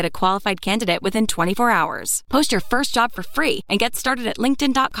businesses get a qualified candidate within 24 hours. Post your first job for free and get started at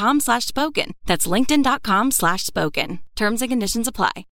linkedin.com/spoken. That's linkedin.com/spoken. Terms and conditions apply.